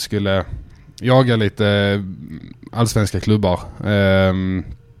första hand skulle jaga lite allsvenska klubbar.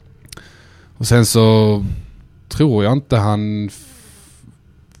 Och sen så tror jag inte han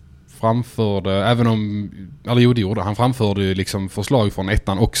framförde, även om, eller jo det gjorde, han framförde ju liksom förslag från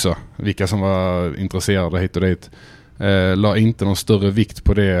ettan också, vilka som var intresserade hit och dit. La inte någon större vikt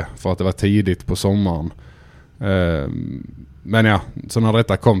på det för att det var tidigt på sommaren. Men ja, så när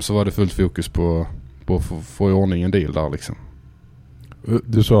detta kom så var det fullt fokus på att få i ordning en deal där liksom.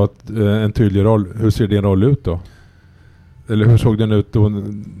 Du sa att en tydlig roll, hur ser din roll ut då? Eller hur såg den ut då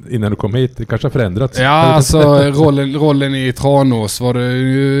innan du kom hit? Det kanske har förändrats. Ja, alltså rollen i Tranås var det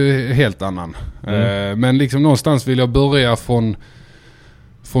ju helt annan. Men liksom någonstans vill jag börja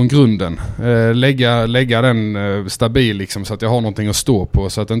från grunden. Lägga den stabil liksom, så att jag har någonting att stå på.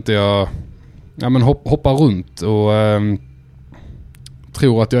 Så att inte jag hoppar runt och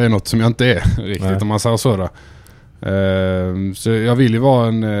tror att jag är något som jag inte är riktigt. Nej. Om man säger så då. Så jag vill ju vara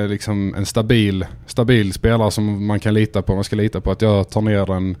en stabil spelare som man kan lita på. Man ska lita på att jag tar ner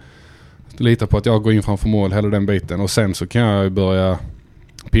den, lita på att jag går in framför mål, hela den biten. Och sen så kan jag börja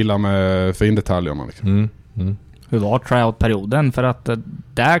pilla med findetaljerna liksom. Hur var tryout-perioden? För att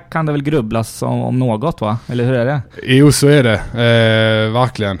där kan det väl grubblas om något, va? Eller hur är det? Jo, så är det.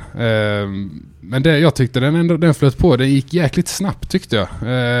 Verkligen. Men jag tyckte den flöt på. Den gick jäkligt snabbt, tyckte jag.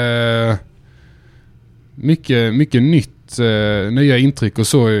 Mycket nytt, nya intryck och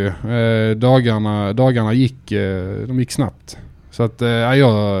så ju. Dagarna gick snabbt. Så att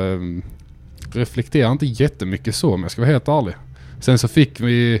jag reflekterar inte jättemycket så, men jag ska vara helt ärlig. Sen så fick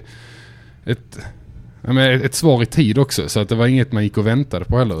vi ett svar i tid också, så att det var inget man gick och väntade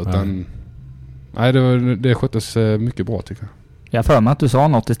på heller, utan det sköttes mycket bra, tycker jag. Jag för mig att du sa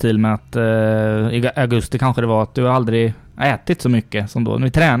något i stil med att i augusti kanske det var att du aldrig ätit så mycket som då.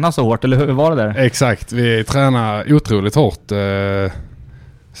 Ni tränar så hårt, eller hur var det där? Exakt, vi tränar otroligt hårt.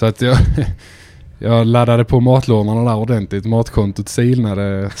 Så att jag laddade på matlådorna där ordentligt. Matkontot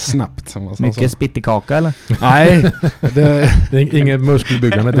silnade snabbt. Mycket spittekaka, eller? Nej. Det är inget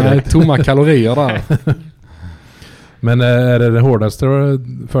muskelbyggande direkt. Tomma kalorier där. Men är det hårdaste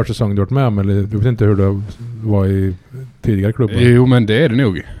försäsong du varit med om? Eller du vet inte hur det var i tidigare klubbar? Jo, men det är det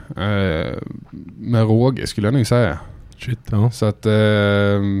nog. Med råge skulle jag nog säga. Shit, ja. Så att det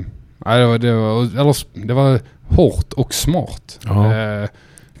var hårt och smart.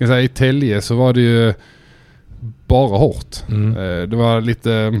 Kan säga, i Tälje så var det ju bara hårt. Det var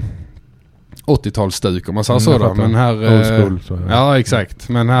lite 80-talsstuk om man säger så då. Men här school, så, ja, exakt.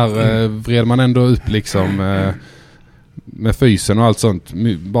 Men här vred man ändå upp liksom med fysen och allt sånt.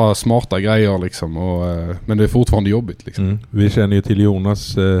 Bara smarta grejer liksom. Men det är fortfarande jobbigt liksom. Vi känner ju till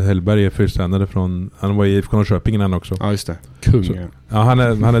Jonas Hellberg, fyrstränare från, han var i IFK Norrköping innan också. Ja, just det. Kung. Så, ja, han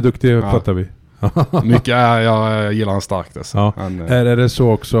är duktig, fattar vi. Mycket, jag gillar han starkt alltså. Ja. Är det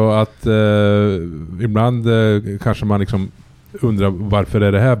så också att ibland kanske man liksom undrar varför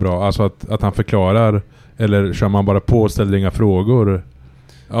är det här bra? Alltså att han förklarar, eller kör man bara på och ställer inga frågor?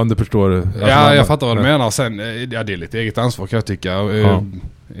 Om du förstår. Alltså jag fattar vad du menar. Sen, det är lite eget ansvar kan jag tycka.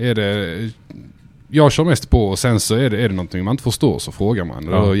 jag kör mest på och sen så är det någonting man inte förstår så frågar man.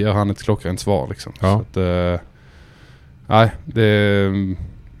 Ja. Då ger han ett klockrent svar liksom. Ja. Så att, nej, det är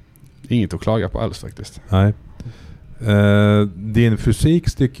inget att klaga på alls faktiskt. Nej. Din fysik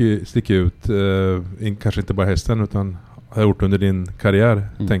sticker ut, kanske inte bara hästen utan har gjort under din karriär,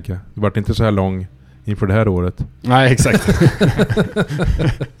 tänker jag. Du var inte så här lång inför det här året. Nej, exakt.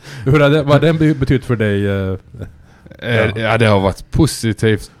 Vad har den betytt för dig? Ja, det har varit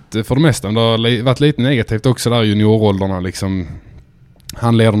positivt för det mesta. Det har varit lite negativt också där junioråldrarna liksom.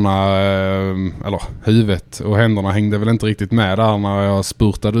 Handlederna, eller huvudet och händerna hängde väl inte riktigt med där när jag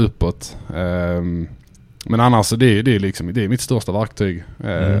spurtade uppåt. Men annars det är mitt största verktyg.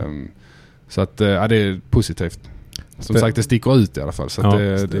 Så att det är positivt. Som sagt, det sticker ut i alla fall. Så att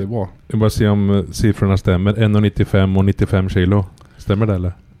det är bra. Jag bara se om siffrorna stämmer. 1,95 och 95 kilo. Stämmer det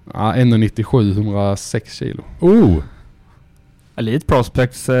eller? Ja, 1,97, 106 kilo. Elite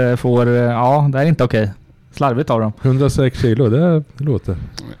Prospects får... Ja, det är inte okej. Slarvigt av dem. 106 kilo, det låter.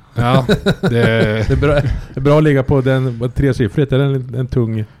 Ja, det är bra att ligga på den tresiffrigt. Det är en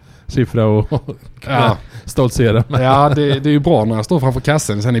tung siffra och stoltsera. Ja, det är ju bra när jag står framför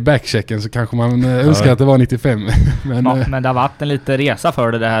kassen. Sen i backchecken så kanske man önskar att det var 95. Men det har varit en lite resa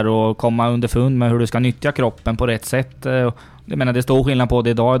för det här och komma underfund med hur du ska nyttja kroppen på rätt sätt. Jag menar, det står skillnad på det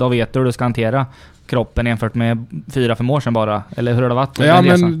idag. Idag vet du hur du ska hantera kroppen jämfört med 4-5 år sedan bara. Eller hur har det varit? Ja,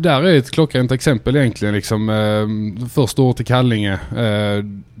 men där är ett klockrent exempel egentligen. Liksom, första året i Kallinge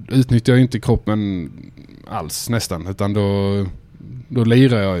utnyttjar jag inte kroppen alls nästan. Utan då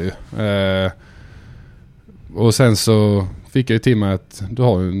lirar jag ju. Och sen så fick jag ju till mig att du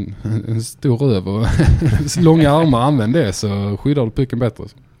har en stor röv och långa armar, använd det så skyddar du pucken bättre.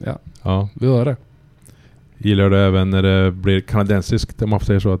 Ja, vi gör det. Gillar du även när det blir kanadensiskt, om man får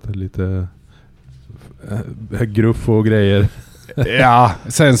säga så, att lite gruff och grejer? Ja,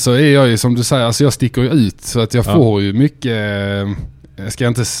 sen så är jag ju som du säger, alltså jag sticker ju ut så att jag får ju mycket, jag ska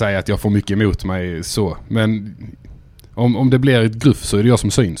inte säga att jag får mycket emot mig så, men om det blir ett gruff så är det jag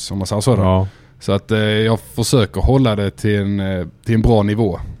som syns, om man säger så då. Ja. Så att jag försöker hålla det till en bra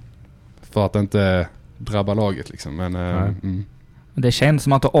nivå för att inte drabba laget liksom. Men, Det känns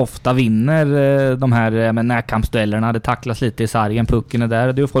som att du ofta vinner de här närkampsduellerna. Det tacklas lite i sargen, pucken är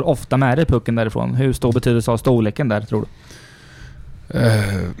där. Du får ofta med dig pucken därifrån. Hur stor betydelse har storleken där, tror du?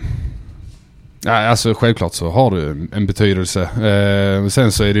 Alltså självklart så har du en betydelse.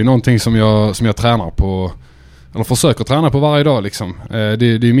 Sen så är det någonting som jag tränar på, eller försöker träna på varje dag liksom. Det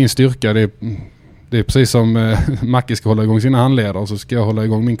är min styrka. Det är precis som Macke ska hålla igång sina handleder och så ska jag hålla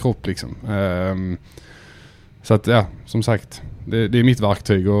igång min kropp liksom. Så att som sagt, det är mitt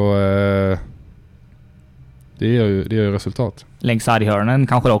verktyg och det ger ju resultat. Längs sarghörnen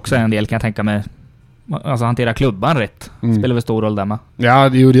kanske också en del, kan jag tänka mig. Alltså hantera klubban rätt. Spelar väl stor roll där med? Ja,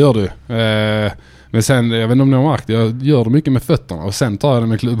 det gör du. Men sen, jag vet inte om ni har märkt, jag gör det mycket med fötterna och sen tar jag det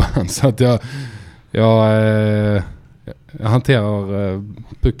med klubban. Så att jag hanterar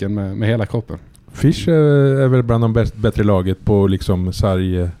pucken med hela kroppen. Fish är väl bland de bättre laget på liksom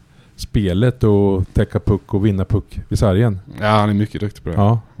sargspelet och täcka puck och vinna puck vid sargen. Ja, han är mycket duktig på det.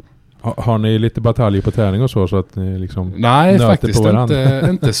 Ja. Har ni lite bataljer på träning och så att ni liksom... Nej, faktiskt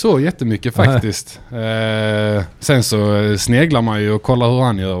inte så jättemycket faktiskt. Sen så sneglar man ju och kollar hur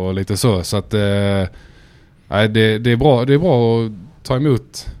han gör och lite så. Så att det är bra att ta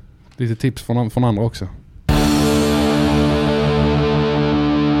emot lite tips från andra också.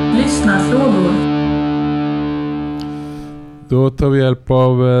 Lyssnarfrågor. Då tar vi hjälp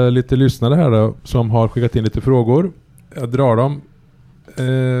av lite lyssnare här då, som har skickat in lite frågor. Jag drar dem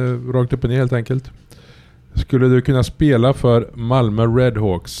rakt upp och ner helt enkelt. Skulle du kunna spela för Malmö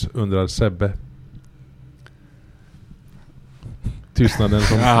Redhawks, undrar Sebbe. Tystnaden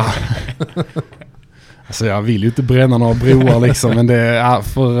som... Ja. Alltså jag vill ju inte bränna några broar liksom, men det är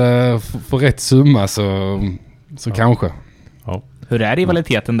för rätt summa så kanske. Ja. Hur är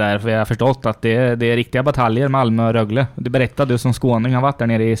rivaliteten där? För jag har förstått att det är riktiga bataljer, Malmö och Rögle. Det berättade du som skåning har varit där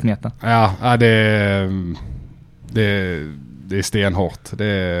nere i Smeten. Ja, det är stenhårt.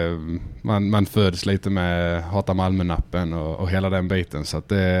 Man föds lite med hata Malmö-nappen och hela den biten. Så att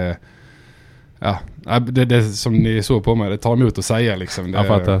det som ni såg på mig, det tar emot att säga liksom. Jag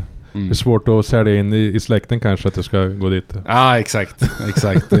fattar. Det är svårt att sälja in i släkten kanske att du ska gå dit. Ja, exakt.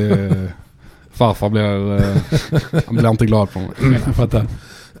 Farfar blir inte glad på mig. Jag fattar.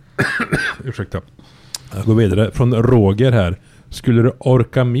 Ursäkta. Jag går vidare. Från Roger här. Skulle du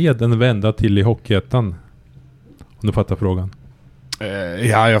orka med en vända till i Hockeyettan? Om du fattar frågan.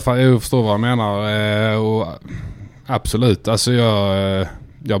 Ja, jag förstår vad jag menar. Och absolut. Alltså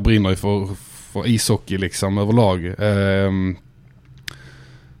jag brinner ju för ishockey liksom överlag.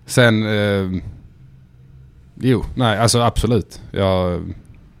 Sen Jo, nej, alltså absolut. Jag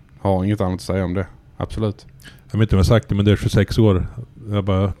har inget annat att säga om det. Absolut. Jag vet inte om jag sagt det, men det är 26 år. Jag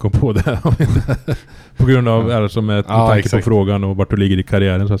bara kom på det. På grund av alltså med tanke på frågan och vart du ligger i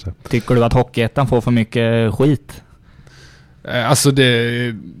karriären så att säga. Tycker du att Hockeyettan får för mycket skit? Alltså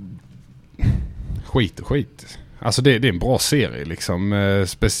det... Skit. Alltså det är en bra serie liksom.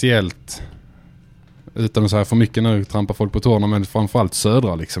 Speciellt... Utan att säga för mycket nu trampar folk på tårna, men framförallt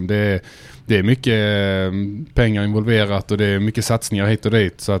södra liksom. Det är mycket pengar involverat och det är mycket satsningar hit och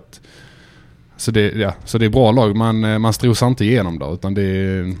dit. Så det är bra lag. Man strosar inte igenom där, utan det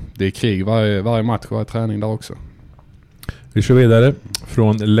är krig varje match och varje träning där också. Vi kör vidare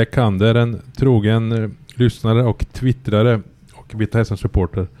från Lekander, en trogen lyssnare och twittrare och Vita Hästens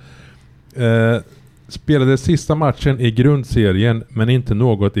supporter. Spelade sista matchen i grundserien men inte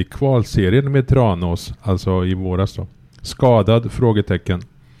något i kvalserien med Tranås, alltså i våras då. Skadad? Frågetecken.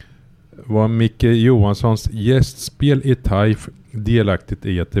 Var Micke Johanssons gästspel i TAIF delaktigt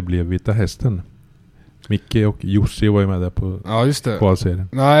i att det blev Vita Hästen? Micke och Jussi var ju med där på kvalserien.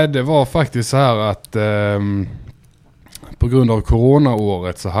 Nej, det var faktiskt så här att på grund av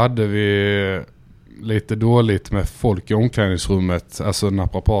coronaåret så hade vi lite dåligt med folk i omklädningsrummet, alltså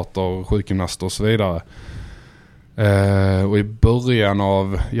naprapater, sjukgymnaster och så vidare. Och i början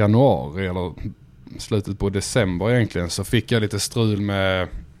av januari eller slutet på december egentligen så fick jag lite strul med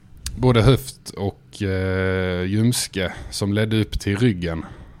både höft och ljumske som ledde upp till ryggen.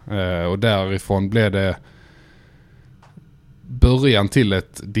 Och därifrån blev det början till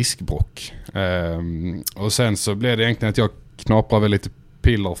ett diskbrock. Och sen så blev det egentligen att jag knaprade väl lite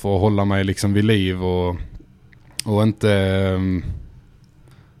piller för att hålla mig liksom vid liv och inte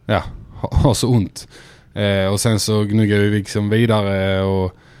ha så ont. Och sen så gnuggade vi liksom vidare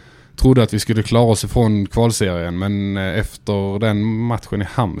och trodde att vi skulle klara oss ifrån kvalserien, men efter den matchen i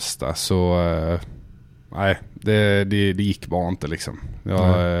Halmstad så nej, det gick bara inte liksom.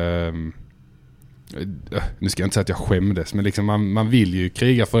 Nu ska jag inte säga att jag skämdes, men liksom man vill ju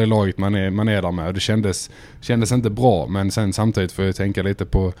kriga för det laget man är där med, och det kändes inte bra, men sen samtidigt får jag tänka lite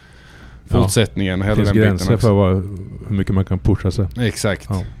på fortsättningen. Det finns gränser för hur mycket man kan pusha sig. Exakt.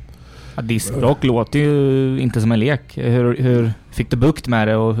 Ja, diskbråck låter ju inte som en lek. Hur fick du bukt med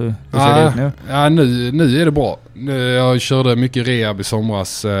det och hur ser det ut nu? Ja, nu är det bra. Jag körde mycket rehab i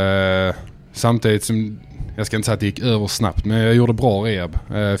somras samtidigt som jag ska inte säga att det gick över snabbt, men jag gjorde bra rehab.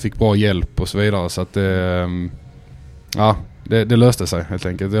 Fick bra hjälp och så vidare, så att det löste sig helt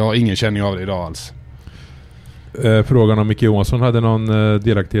enkelt. Jag har ingen känning av det idag alls. Frågan om Micke Johansson hade någon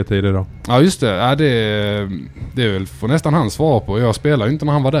delaktighet i det då? Ja, just det. Ja, det är väl för nästan hans svar på. Jag spelade ju inte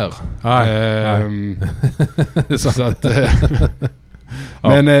när han var där. Så att,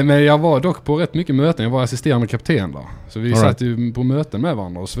 men jag var dock på rätt mycket möten. Jag var assisterande kapten där. Så vi satt ju på möten med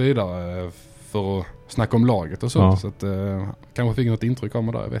varandra och så vidare för att snacka om laget och så. Ja. Så att kanske fick något intryck av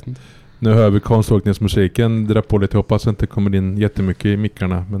mig där, jag vet inte. Nu hör vi konståkningsmusiken dra på lite. Hoppas inte kommer in jättemycket i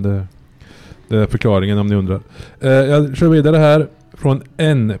mickarna, men det är förklaringen om ni undrar. Jag kör vidare här från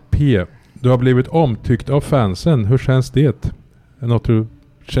NP. Du har blivit omtyckt av fansen. Hur känns det? Är det något du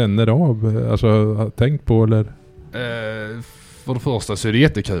känner av? Alltså har tänkt på eller? För det första så är det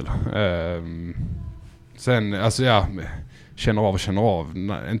jättekul. Sen, alltså känner av.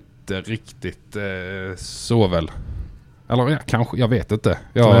 Nej, inte riktigt så väl. Eller kanske, jag vet inte.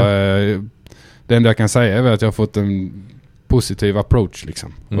 Det enda jag kan säga är att jag har fått en positiv approach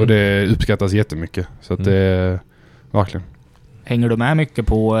liksom. Och det uppskattas jättemycket. Så att det är verkligen. Hänger du med mycket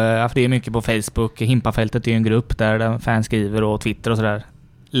på, för det är mycket på Facebook, Himpafältet är ju en grupp där fans skriver och Twitter och sådär.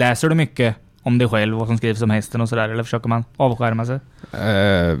 Läser du mycket om dig själv och vad som skrivs om hästen och sådär, eller försöker man avskärma sig?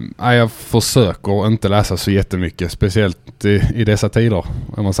 Jag försöker inte läsa så jättemycket, speciellt i dessa tider,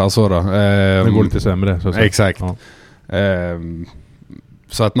 om man säger så då. Det går lite sämre. Så exakt. Ja.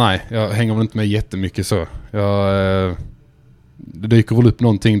 Så att nej, jag hänger väl inte med jättemycket så. Det dyker väl upp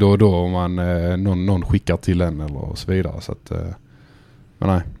någonting då och då om man någon skickar till en eller så vidare, så att men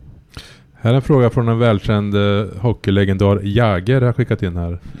nej. Här är en fråga från en välkänd hockeylegendar Jäger har skickat in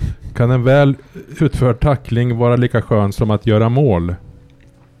här. Kan en väl utförd tackling vara lika skön som att göra mål?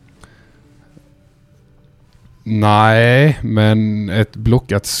 Nej, men ett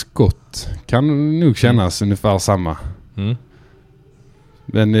blockat skott kan nog kännas ungefär samma.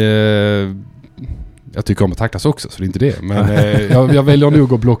 Men jag tycker om att tacklas också, så det är inte det. Men jag väljer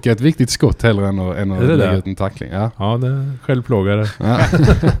nog att blocka ett viktigt skott hellre än att lägga ut en tackling. Ja, det är självplågare. Ja.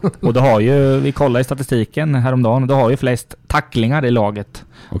 Och det har ju, vi kollar i statistiken häromdagen, det har ju flest tacklingar i laget.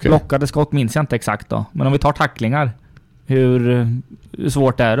 Okay. Blockade skott minns jag inte exakt då. Men om vi tar tacklingar, Hur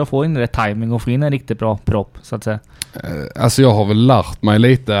svårt är det att få in rätt timing och få in en riktigt bra propp, så att säga? Alltså jag har väl lärt mig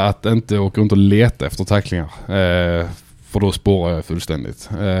lite att inte åka runt och leta efter tacklingar. För då spårar jag fullständigt.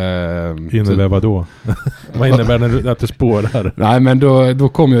 Innebär vad då? Vad innebär det att du spårar? Nej, men då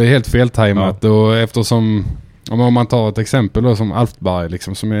kommer jag helt feltajmat. Ja. Och eftersom, om man tar ett exempel då, som Alfberg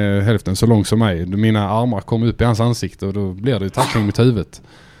liksom, som är hälften så lång som mig. Mina armar kommer upp i hans ansikte och då blir det tackling mot huvudet.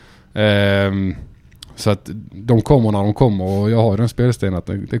 Så att de kommer när de kommer, och jag har den spelstenen att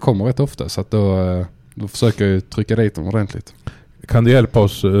det kommer rätt ofta. Så att då försöker jag trycka dit dem ordentligt. Kan du hjälpa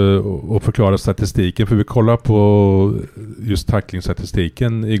oss att förklara statistiken? För vi kollar på just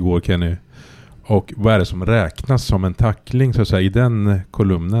tacklingsstatistiken igår, Kenny. Och vad är det som räknas som en tackling, så att säga, i den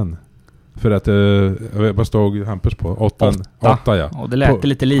kolumnen? För att, vad stod Hampus på? 8, ja. Och det lät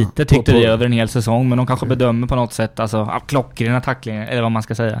lite tyckte vi över en hel säsong. Men de kanske bedömer på något sätt, alltså klockrena tacklingar, eller vad man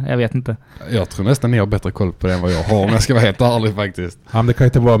ska säga. Jag vet inte. Jag tror nästan ni har bättre koll på det än vad jag har, om jag ska vara helt ärlig faktiskt. Ja, men det kan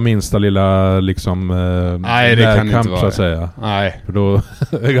inte vara minsta lilla liksom nej, det kan inte vara, så att säga. Nej. För då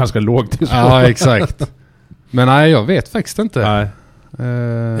är det ganska lågt. Ja, exakt. Men nej, jag vet faktiskt inte.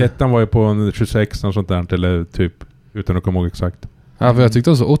 Nej. Ettan var ju på en 26 och sånt där, eller typ, utan att komma ihåg exakt. Ja, för jag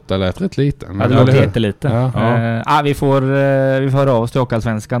tyckte också 8 lät rätt lite. Ja, det låter jättelite. Ja. Vi får höra av oss till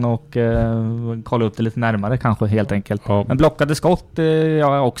Åkarallsvenskan och kolla upp det lite närmare kanske, helt enkelt. Ja. Men blockade skott är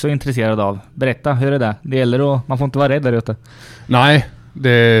jag också intresserad av. Berätta, hur är det? Det gäller att man får inte vara rädd där ute. Nej,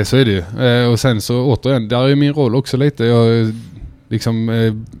 så är det ju. Och sen så återigen, där är ju min roll också lite. Jag liksom,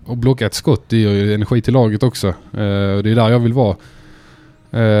 att blocka ett skott, det ger ju energi till laget också. Och det är där jag vill vara.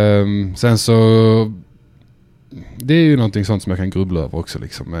 Sen så det är ju någonting sånt som jag kan grubbla över också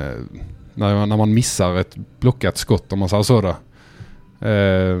liksom. När man missar ett blockat skott, om man säger så då.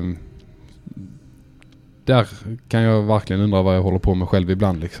 Där kan jag verkligen undra vad jag håller på med själv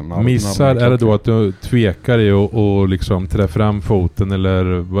ibland liksom. Missar, är det då att du tvekar i och liksom trä fram foten, eller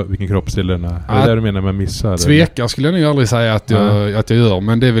vilken kroppsdel den är? Är det det du menar med missar? Tvekar skulle jag nog aldrig säga att jag gör,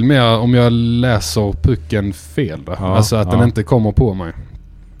 men det är väl mer om jag läser pucken fel då. Ja, alltså att den inte kommer på mig.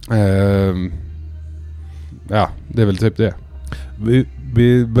 Ja, det är väl typ det.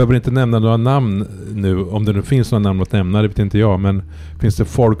 Vi behöver inte nämna några namn nu. Om det nu finns några namn att nämna, det vet inte jag. Men finns det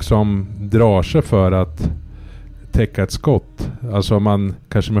folk som drar sig för att täcka ett skott? Alltså man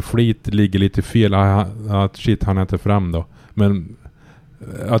kanske med flit ligger lite fel. Shit, han är inte fram då. Men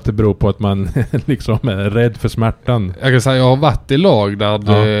att det beror på att man liksom är rädd för smärtan. Jag kan säga jag har varit i lag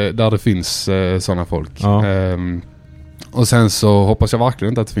där det finns sådana folk. Ja. Och sen så hoppas jag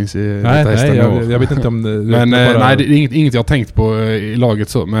verkligen inte att det finns i nej, jag vet inte om det. Men nej, det är inget jag har tänkt på i laget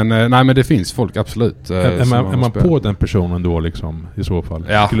så. Men nej, men det finns folk absolut. Är man på den personen då liksom, i så fall?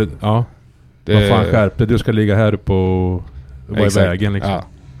 Ja. Vad fan skärpte, du ska ligga här på och vara i vägen liksom.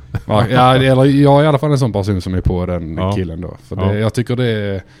 Ja, eller jag är i alla fall en sån person som är på den killen då. För jag tycker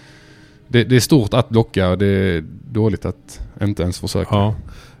det är stort att blocka, och det är dåligt att inte ens försöka. Ja.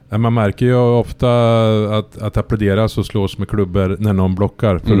 Man märker ju ofta att applåderas och slås med klubbor när någon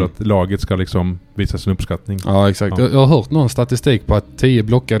blockar för att laget ska liksom visa sin uppskattning. Ja, exakt. Ja. Jag har hört någon statistik på att 10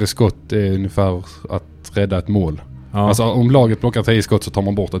 blockade skott är ungefär att rädda ett mål. Ja. Alltså om laget blockar 10 skott så tar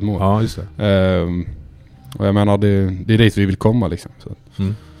man bort ett mål. Ja, just det. Och jag menar, det är dit vi vill komma liksom. Så.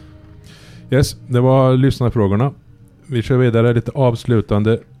 Yes, det var lyssnarfrågorna. Vi kör vidare, lite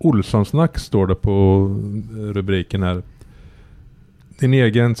avslutande Olssonsnack står det på rubriken här. Din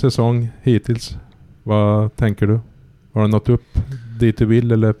egen säsong hittills, vad tänker du? Har du nått upp dit du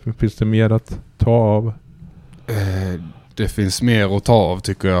vill, eller finns det mer att ta av? Det finns mer att ta av,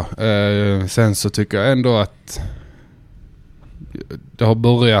 tycker jag. Sen så tycker jag ändå att det har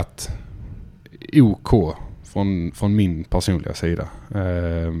börjat OK från min personliga sida.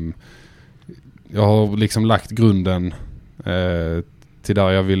 Jag har liksom lagt grunden till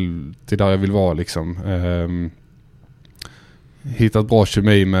där jag vill vara liksom. Hittat bra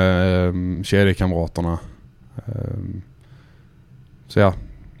kemi med kedjekamraterna. Så ja,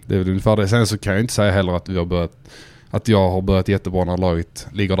 det är väl ungefär det. Sen så kan jag inte säga heller att jag har börjat jättebra när laget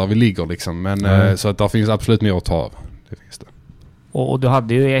ligger där vi ligger liksom. Men så att där finns absolut mer att ta av. Det finns det. Och du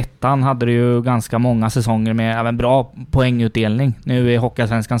hade ju i ettan hade du ju ganska många säsonger med även bra poängutdelning. Nu är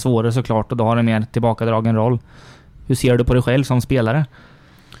Hockeyallsvenskan svårare såklart, och då har det mer tillbakadragen roll. Hur ser du på dig själv som spelare?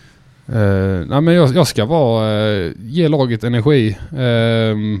 Nej, men jag ska ge laget energi,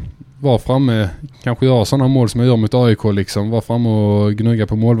 vara framme, kanske göra sådana mål som jag gör mot AIK liksom, vara framme och gnugga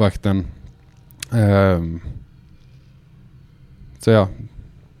på målvakten. Så ja,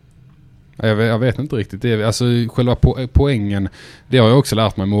 jag vet inte riktigt det. Alltså själva poängen, det har jag också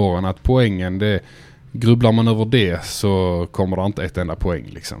lärt mig med åren, att poängen, det grubblar man över det så kommer det inte ett enda poäng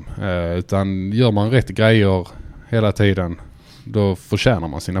liksom. Utan gör man rätt grejer hela tiden, då förtjänar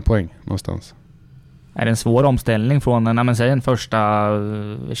man sina poäng någonstans. Är det en svår omställning från en första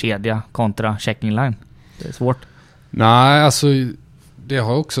kedja kontra checking line? Det är svårt. Nej, alltså det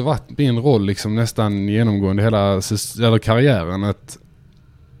har också varit min roll liksom nästan genomgående hela karriären, att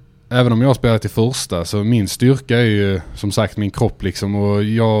även om jag spelar till första, så min styrka är ju som sagt min kropp liksom, och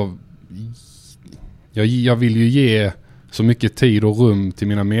jag vill ju ge så mycket tid och rum till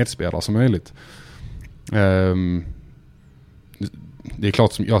mina medspelare som möjligt. Det är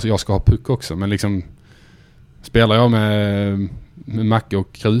klart som jag ska ha puck också, men liksom spelar jag med Macke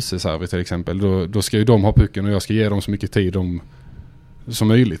och Kruse så här, till exempel, då ska ju de ha pucken och jag ska ge dem så mycket tid som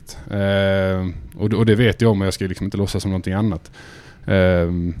möjligt. Och det vet jag om, och jag ska liksom inte låtsas som någonting annat.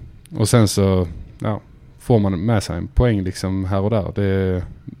 Och sen så får man med sig en poäng liksom här och där.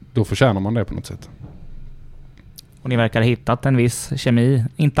 Då förtjänar man det på något sätt. Och ni verkar ha hittat en viss kemi.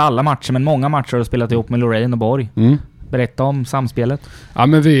 Inte alla matcher, men många matcher har spelat ihop med Lorraine och Borg. Berätta om samspelet. Ja,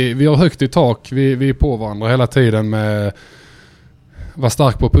 men vi har högt i tak. Vi är på varandra hela tiden med var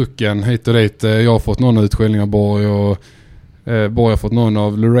stark på pucken hit och dit. Jag har fått någon utskällning av Borg och Borg har fått någon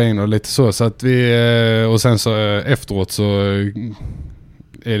av Lorraine och lite så att vi, och sen så efteråt så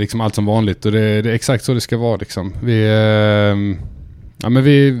är liksom allt som vanligt, och det är exakt så det ska vara liksom. Vi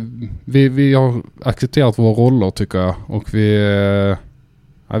har accepterat våra roller, tycker jag, och vi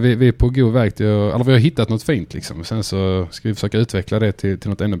är på god väg till, eller vi har hittat något fint liksom. Sen så ska vi försöka utveckla det till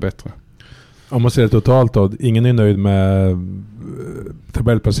något ännu bättre. Om man ser det totalt då, ingen är nöjd med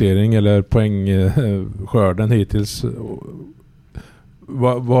tabellplacering eller poängskörden hittills.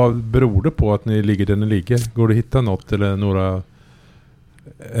 Vad beror det på att ni ligger där ni ligger? Går det att hitta något eller några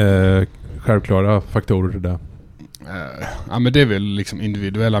självklara faktorer till det? Ja, men det är väl liksom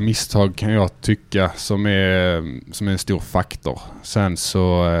individuella misstag, kan jag tycka, som är en stor faktor. Sen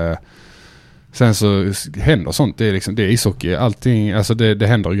så händer sånt. Det är ishockey. Allting, alltså det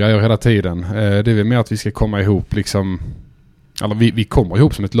händer grejer hela tiden. Det är väl mer att vi ska komma ihop liksom, eller vi kommer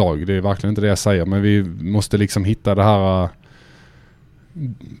ihop som ett lag. Det är verkligen inte det jag säger, men vi måste liksom hitta det här,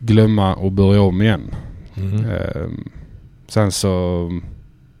 glömma och börja om igen. Sen så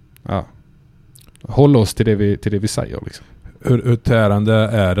hålla oss till det vi säger liksom. Hur tärande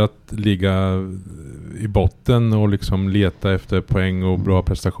är det att ligga i botten och liksom leta efter poäng och bra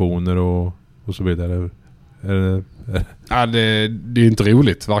prestationer och så vidare? Ja, det är inte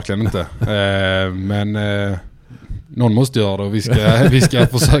roligt, verkligen inte. Men någon måste göra det, och vi ska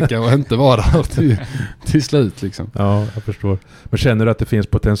försöka och inte vara där till slut liksom. Ja, jag förstår. Men känner du att det finns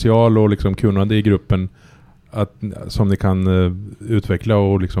potential och liksom kunnande i gruppen som ni kan utveckla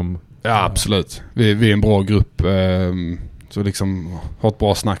och liksom? Ja, absolut. Vi är en bra grupp, så liksom har ett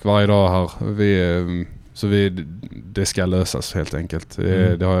bra snack varje dag här. Det ska lösas helt enkelt.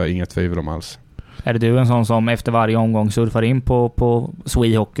 Det har jag inget tvivel om alls. Är det du en sån som efter varje omgång surfar in på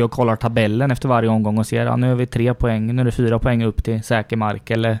Swehockey och kollar tabellen efter varje omgång och ser nu är vi 3 poäng, nu är det 4 poäng upp till säker mark,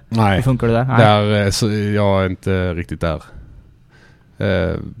 eller hur funkar det där? Nej, så jag är inte riktigt där.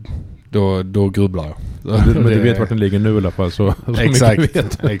 Då grubblar jag. Men du vet vart den ligger nu i alla fall. Så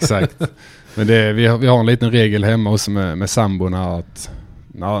Exakt. Men vi har en liten regel hemma hos med samborna att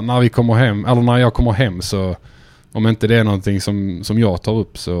när vi kommer hem, eller när jag kommer hem, så om inte det är någonting som jag tar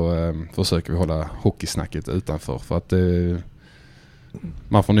upp, så försöker vi hålla hockeysnacket utanför, för att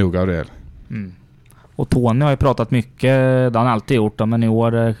man får nog av det. Och Tony har ju pratat mycket, det har han alltid gjort, men i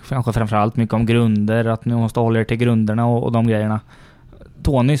år kanske framförallt mycket om grunder, att ni måste hålla er till grunderna och de grejerna.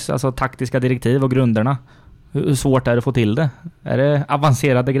 Tonys, alltså taktiska direktiv och grunderna, hur svårt är det att få till det? Är det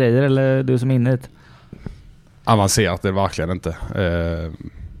avancerade grejer, eller är du som är inne i det? Avancerat är det verkligen inte.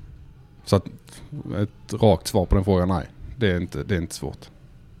 Så att ett rakt svar på den frågan, nej. Det är inte svårt.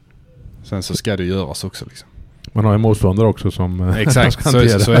 Sen så ska det göras också liksom. Man har en motståndare också som... Exakt,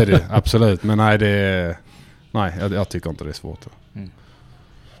 så är det. Absolut. Men nej, jag tycker inte det är svårt.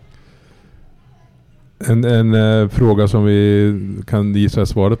 En fråga som vi kan gissa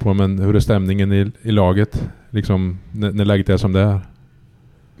svaret på, men hur är stämningen i laget liksom, när läget är som det är?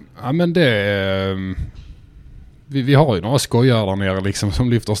 Ja, men vi har ju några skojare där nere liksom, som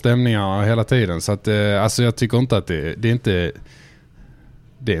lyfter stämningarna hela tiden, så att alltså jag tycker inte att det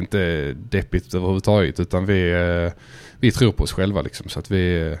är inte deppigt överhuvudtaget, utan vi tror på oss själva liksom, så att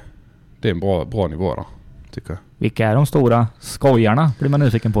det är en bra nivå där, tycker jag. Vilka är de stora skojarna, blir man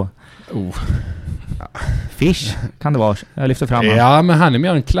nyfiken på? Fish kan det vara, jag lyfter fram han. Ja, men han är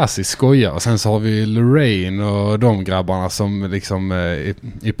mer en klassisk skojare. Sen så har vi Lorraine och de grabbarna som liksom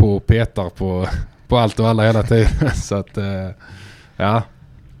är på och petar på allt och alla hela tiden. Så att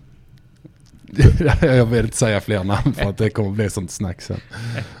Jag vill inte säga fler namn för att det kommer bli sånt snack sen.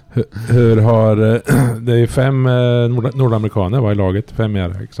 Hur har... Det är 5 nordamerikaner i laget. 5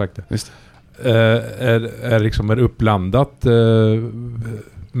 är exakt det. Just det. Är uppblandat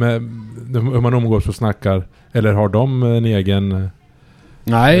med hur man umgås och snackar? Eller har de en egen...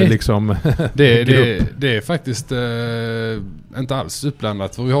 Nej, liksom det är faktiskt inte alls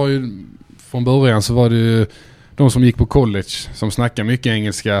uppblandat. För vi har ju från början så var det ju de som gick på college som snackar mycket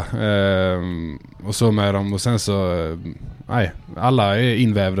engelska och så med dem. Och sen så, alla är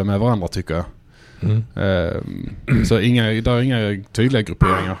invävda med varandra tycker jag. Så det är inga tydliga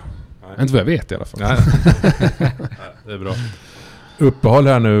grupperingar. Inte vad jag vet i alla fall. Det är bra. Uppehåll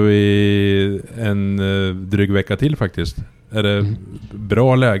här nu i en dryg vecka till faktiskt. Är det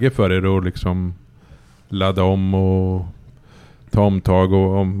bra läge för er att liksom ladda om och ta omtag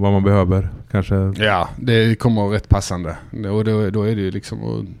och om vad man behöver kanske? Ja, det kommer rätt passande. Och då är det ju liksom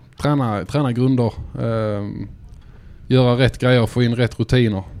att träna grunder, göra rätt grejer, få in rätt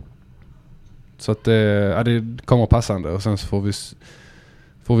rutiner. Så att det kommer passande och sen så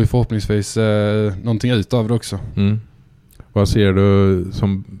får vi förhoppningsvis någonting ut av det också. Vad ser du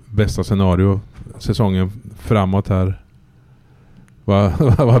som bästa scenario säsongen framåt här?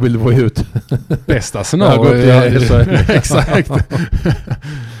 Vad vill du få ut? Bästa scenario. Exakt.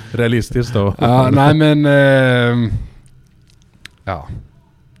 Realistiskt då. Ja, nej men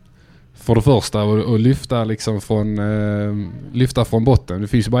för det första att lyfta liksom från botten. Det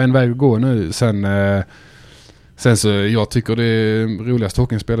finns ju bara en väg att gå nu. Sen så jag tycker det är roligast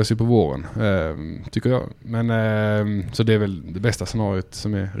hockeyn spelas ju på våren. Tycker jag. Men så det är väl det bästa scenariot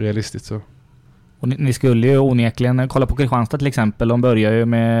som är realistiskt så. Och ni skulle ju onekligen kolla på Kristianstad till exempel. De börjar ju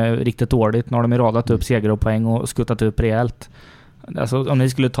med riktigt dåligt. Nu har de radat upp seger och poäng och skuttat upp rejält. Alltså om ni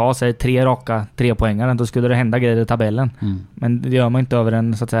skulle ta sig 3 raka 3-poängare då skulle det hända grejer i tabellen. Men det gör man inte över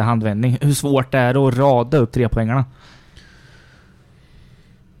en så att säga handvändning. Hur svårt är det att rada upp 3-poängarna?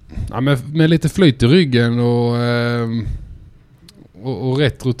 Ja, med lite flyt i ryggen och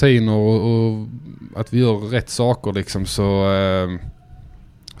rätt rutiner och att vi gör rätt saker liksom så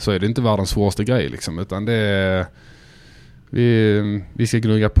är det inte världens svåraste grej liksom, utan det är vi ska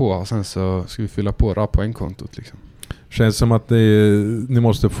gnugga på och sen så ska vi fylla på det här poängkontot liksom. Känns som att ni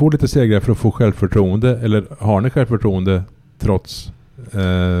måste få lite segrar för att få självförtroende, eller har ni självförtroende trots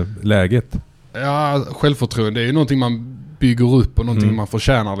läget? Ja, självförtroende är ju någonting man bygger upp och någonting man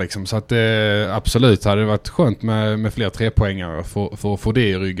förtjänar liksom, så att det absolut hade varit skönt med fler 3-poängare för att få det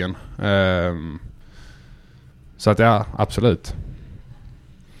i ryggen. Så att ja, absolut.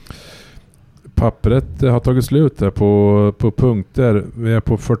 Pappret har tagit slut där på punkter. Vi är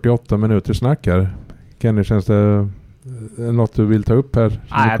på 48 minuter snack här. Kenny, känns det något du vill ta upp här?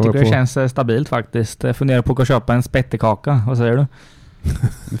 Nej, jag tycker det känns stabilt faktiskt. Jag funderar på att köpa en spettekaka. Vad säger du?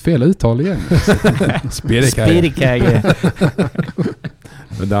 Fel uttal igen. Spirikäge.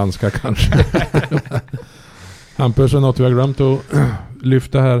 Med danska kanske. Hampus, är något du har glömt att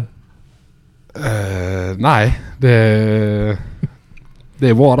lyfta här? Nej, det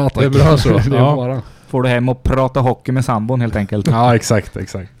är bara att det är bra så. Det är bara. Får du hem och prata hockey med sambon helt enkelt. Ja, exakt.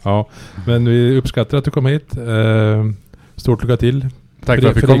 Ja, men vi uppskattar att du kom hit. Stort lycka till. Tack för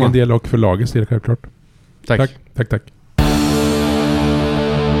att vi för egen del och för lagets del självklart. Tack. Tack.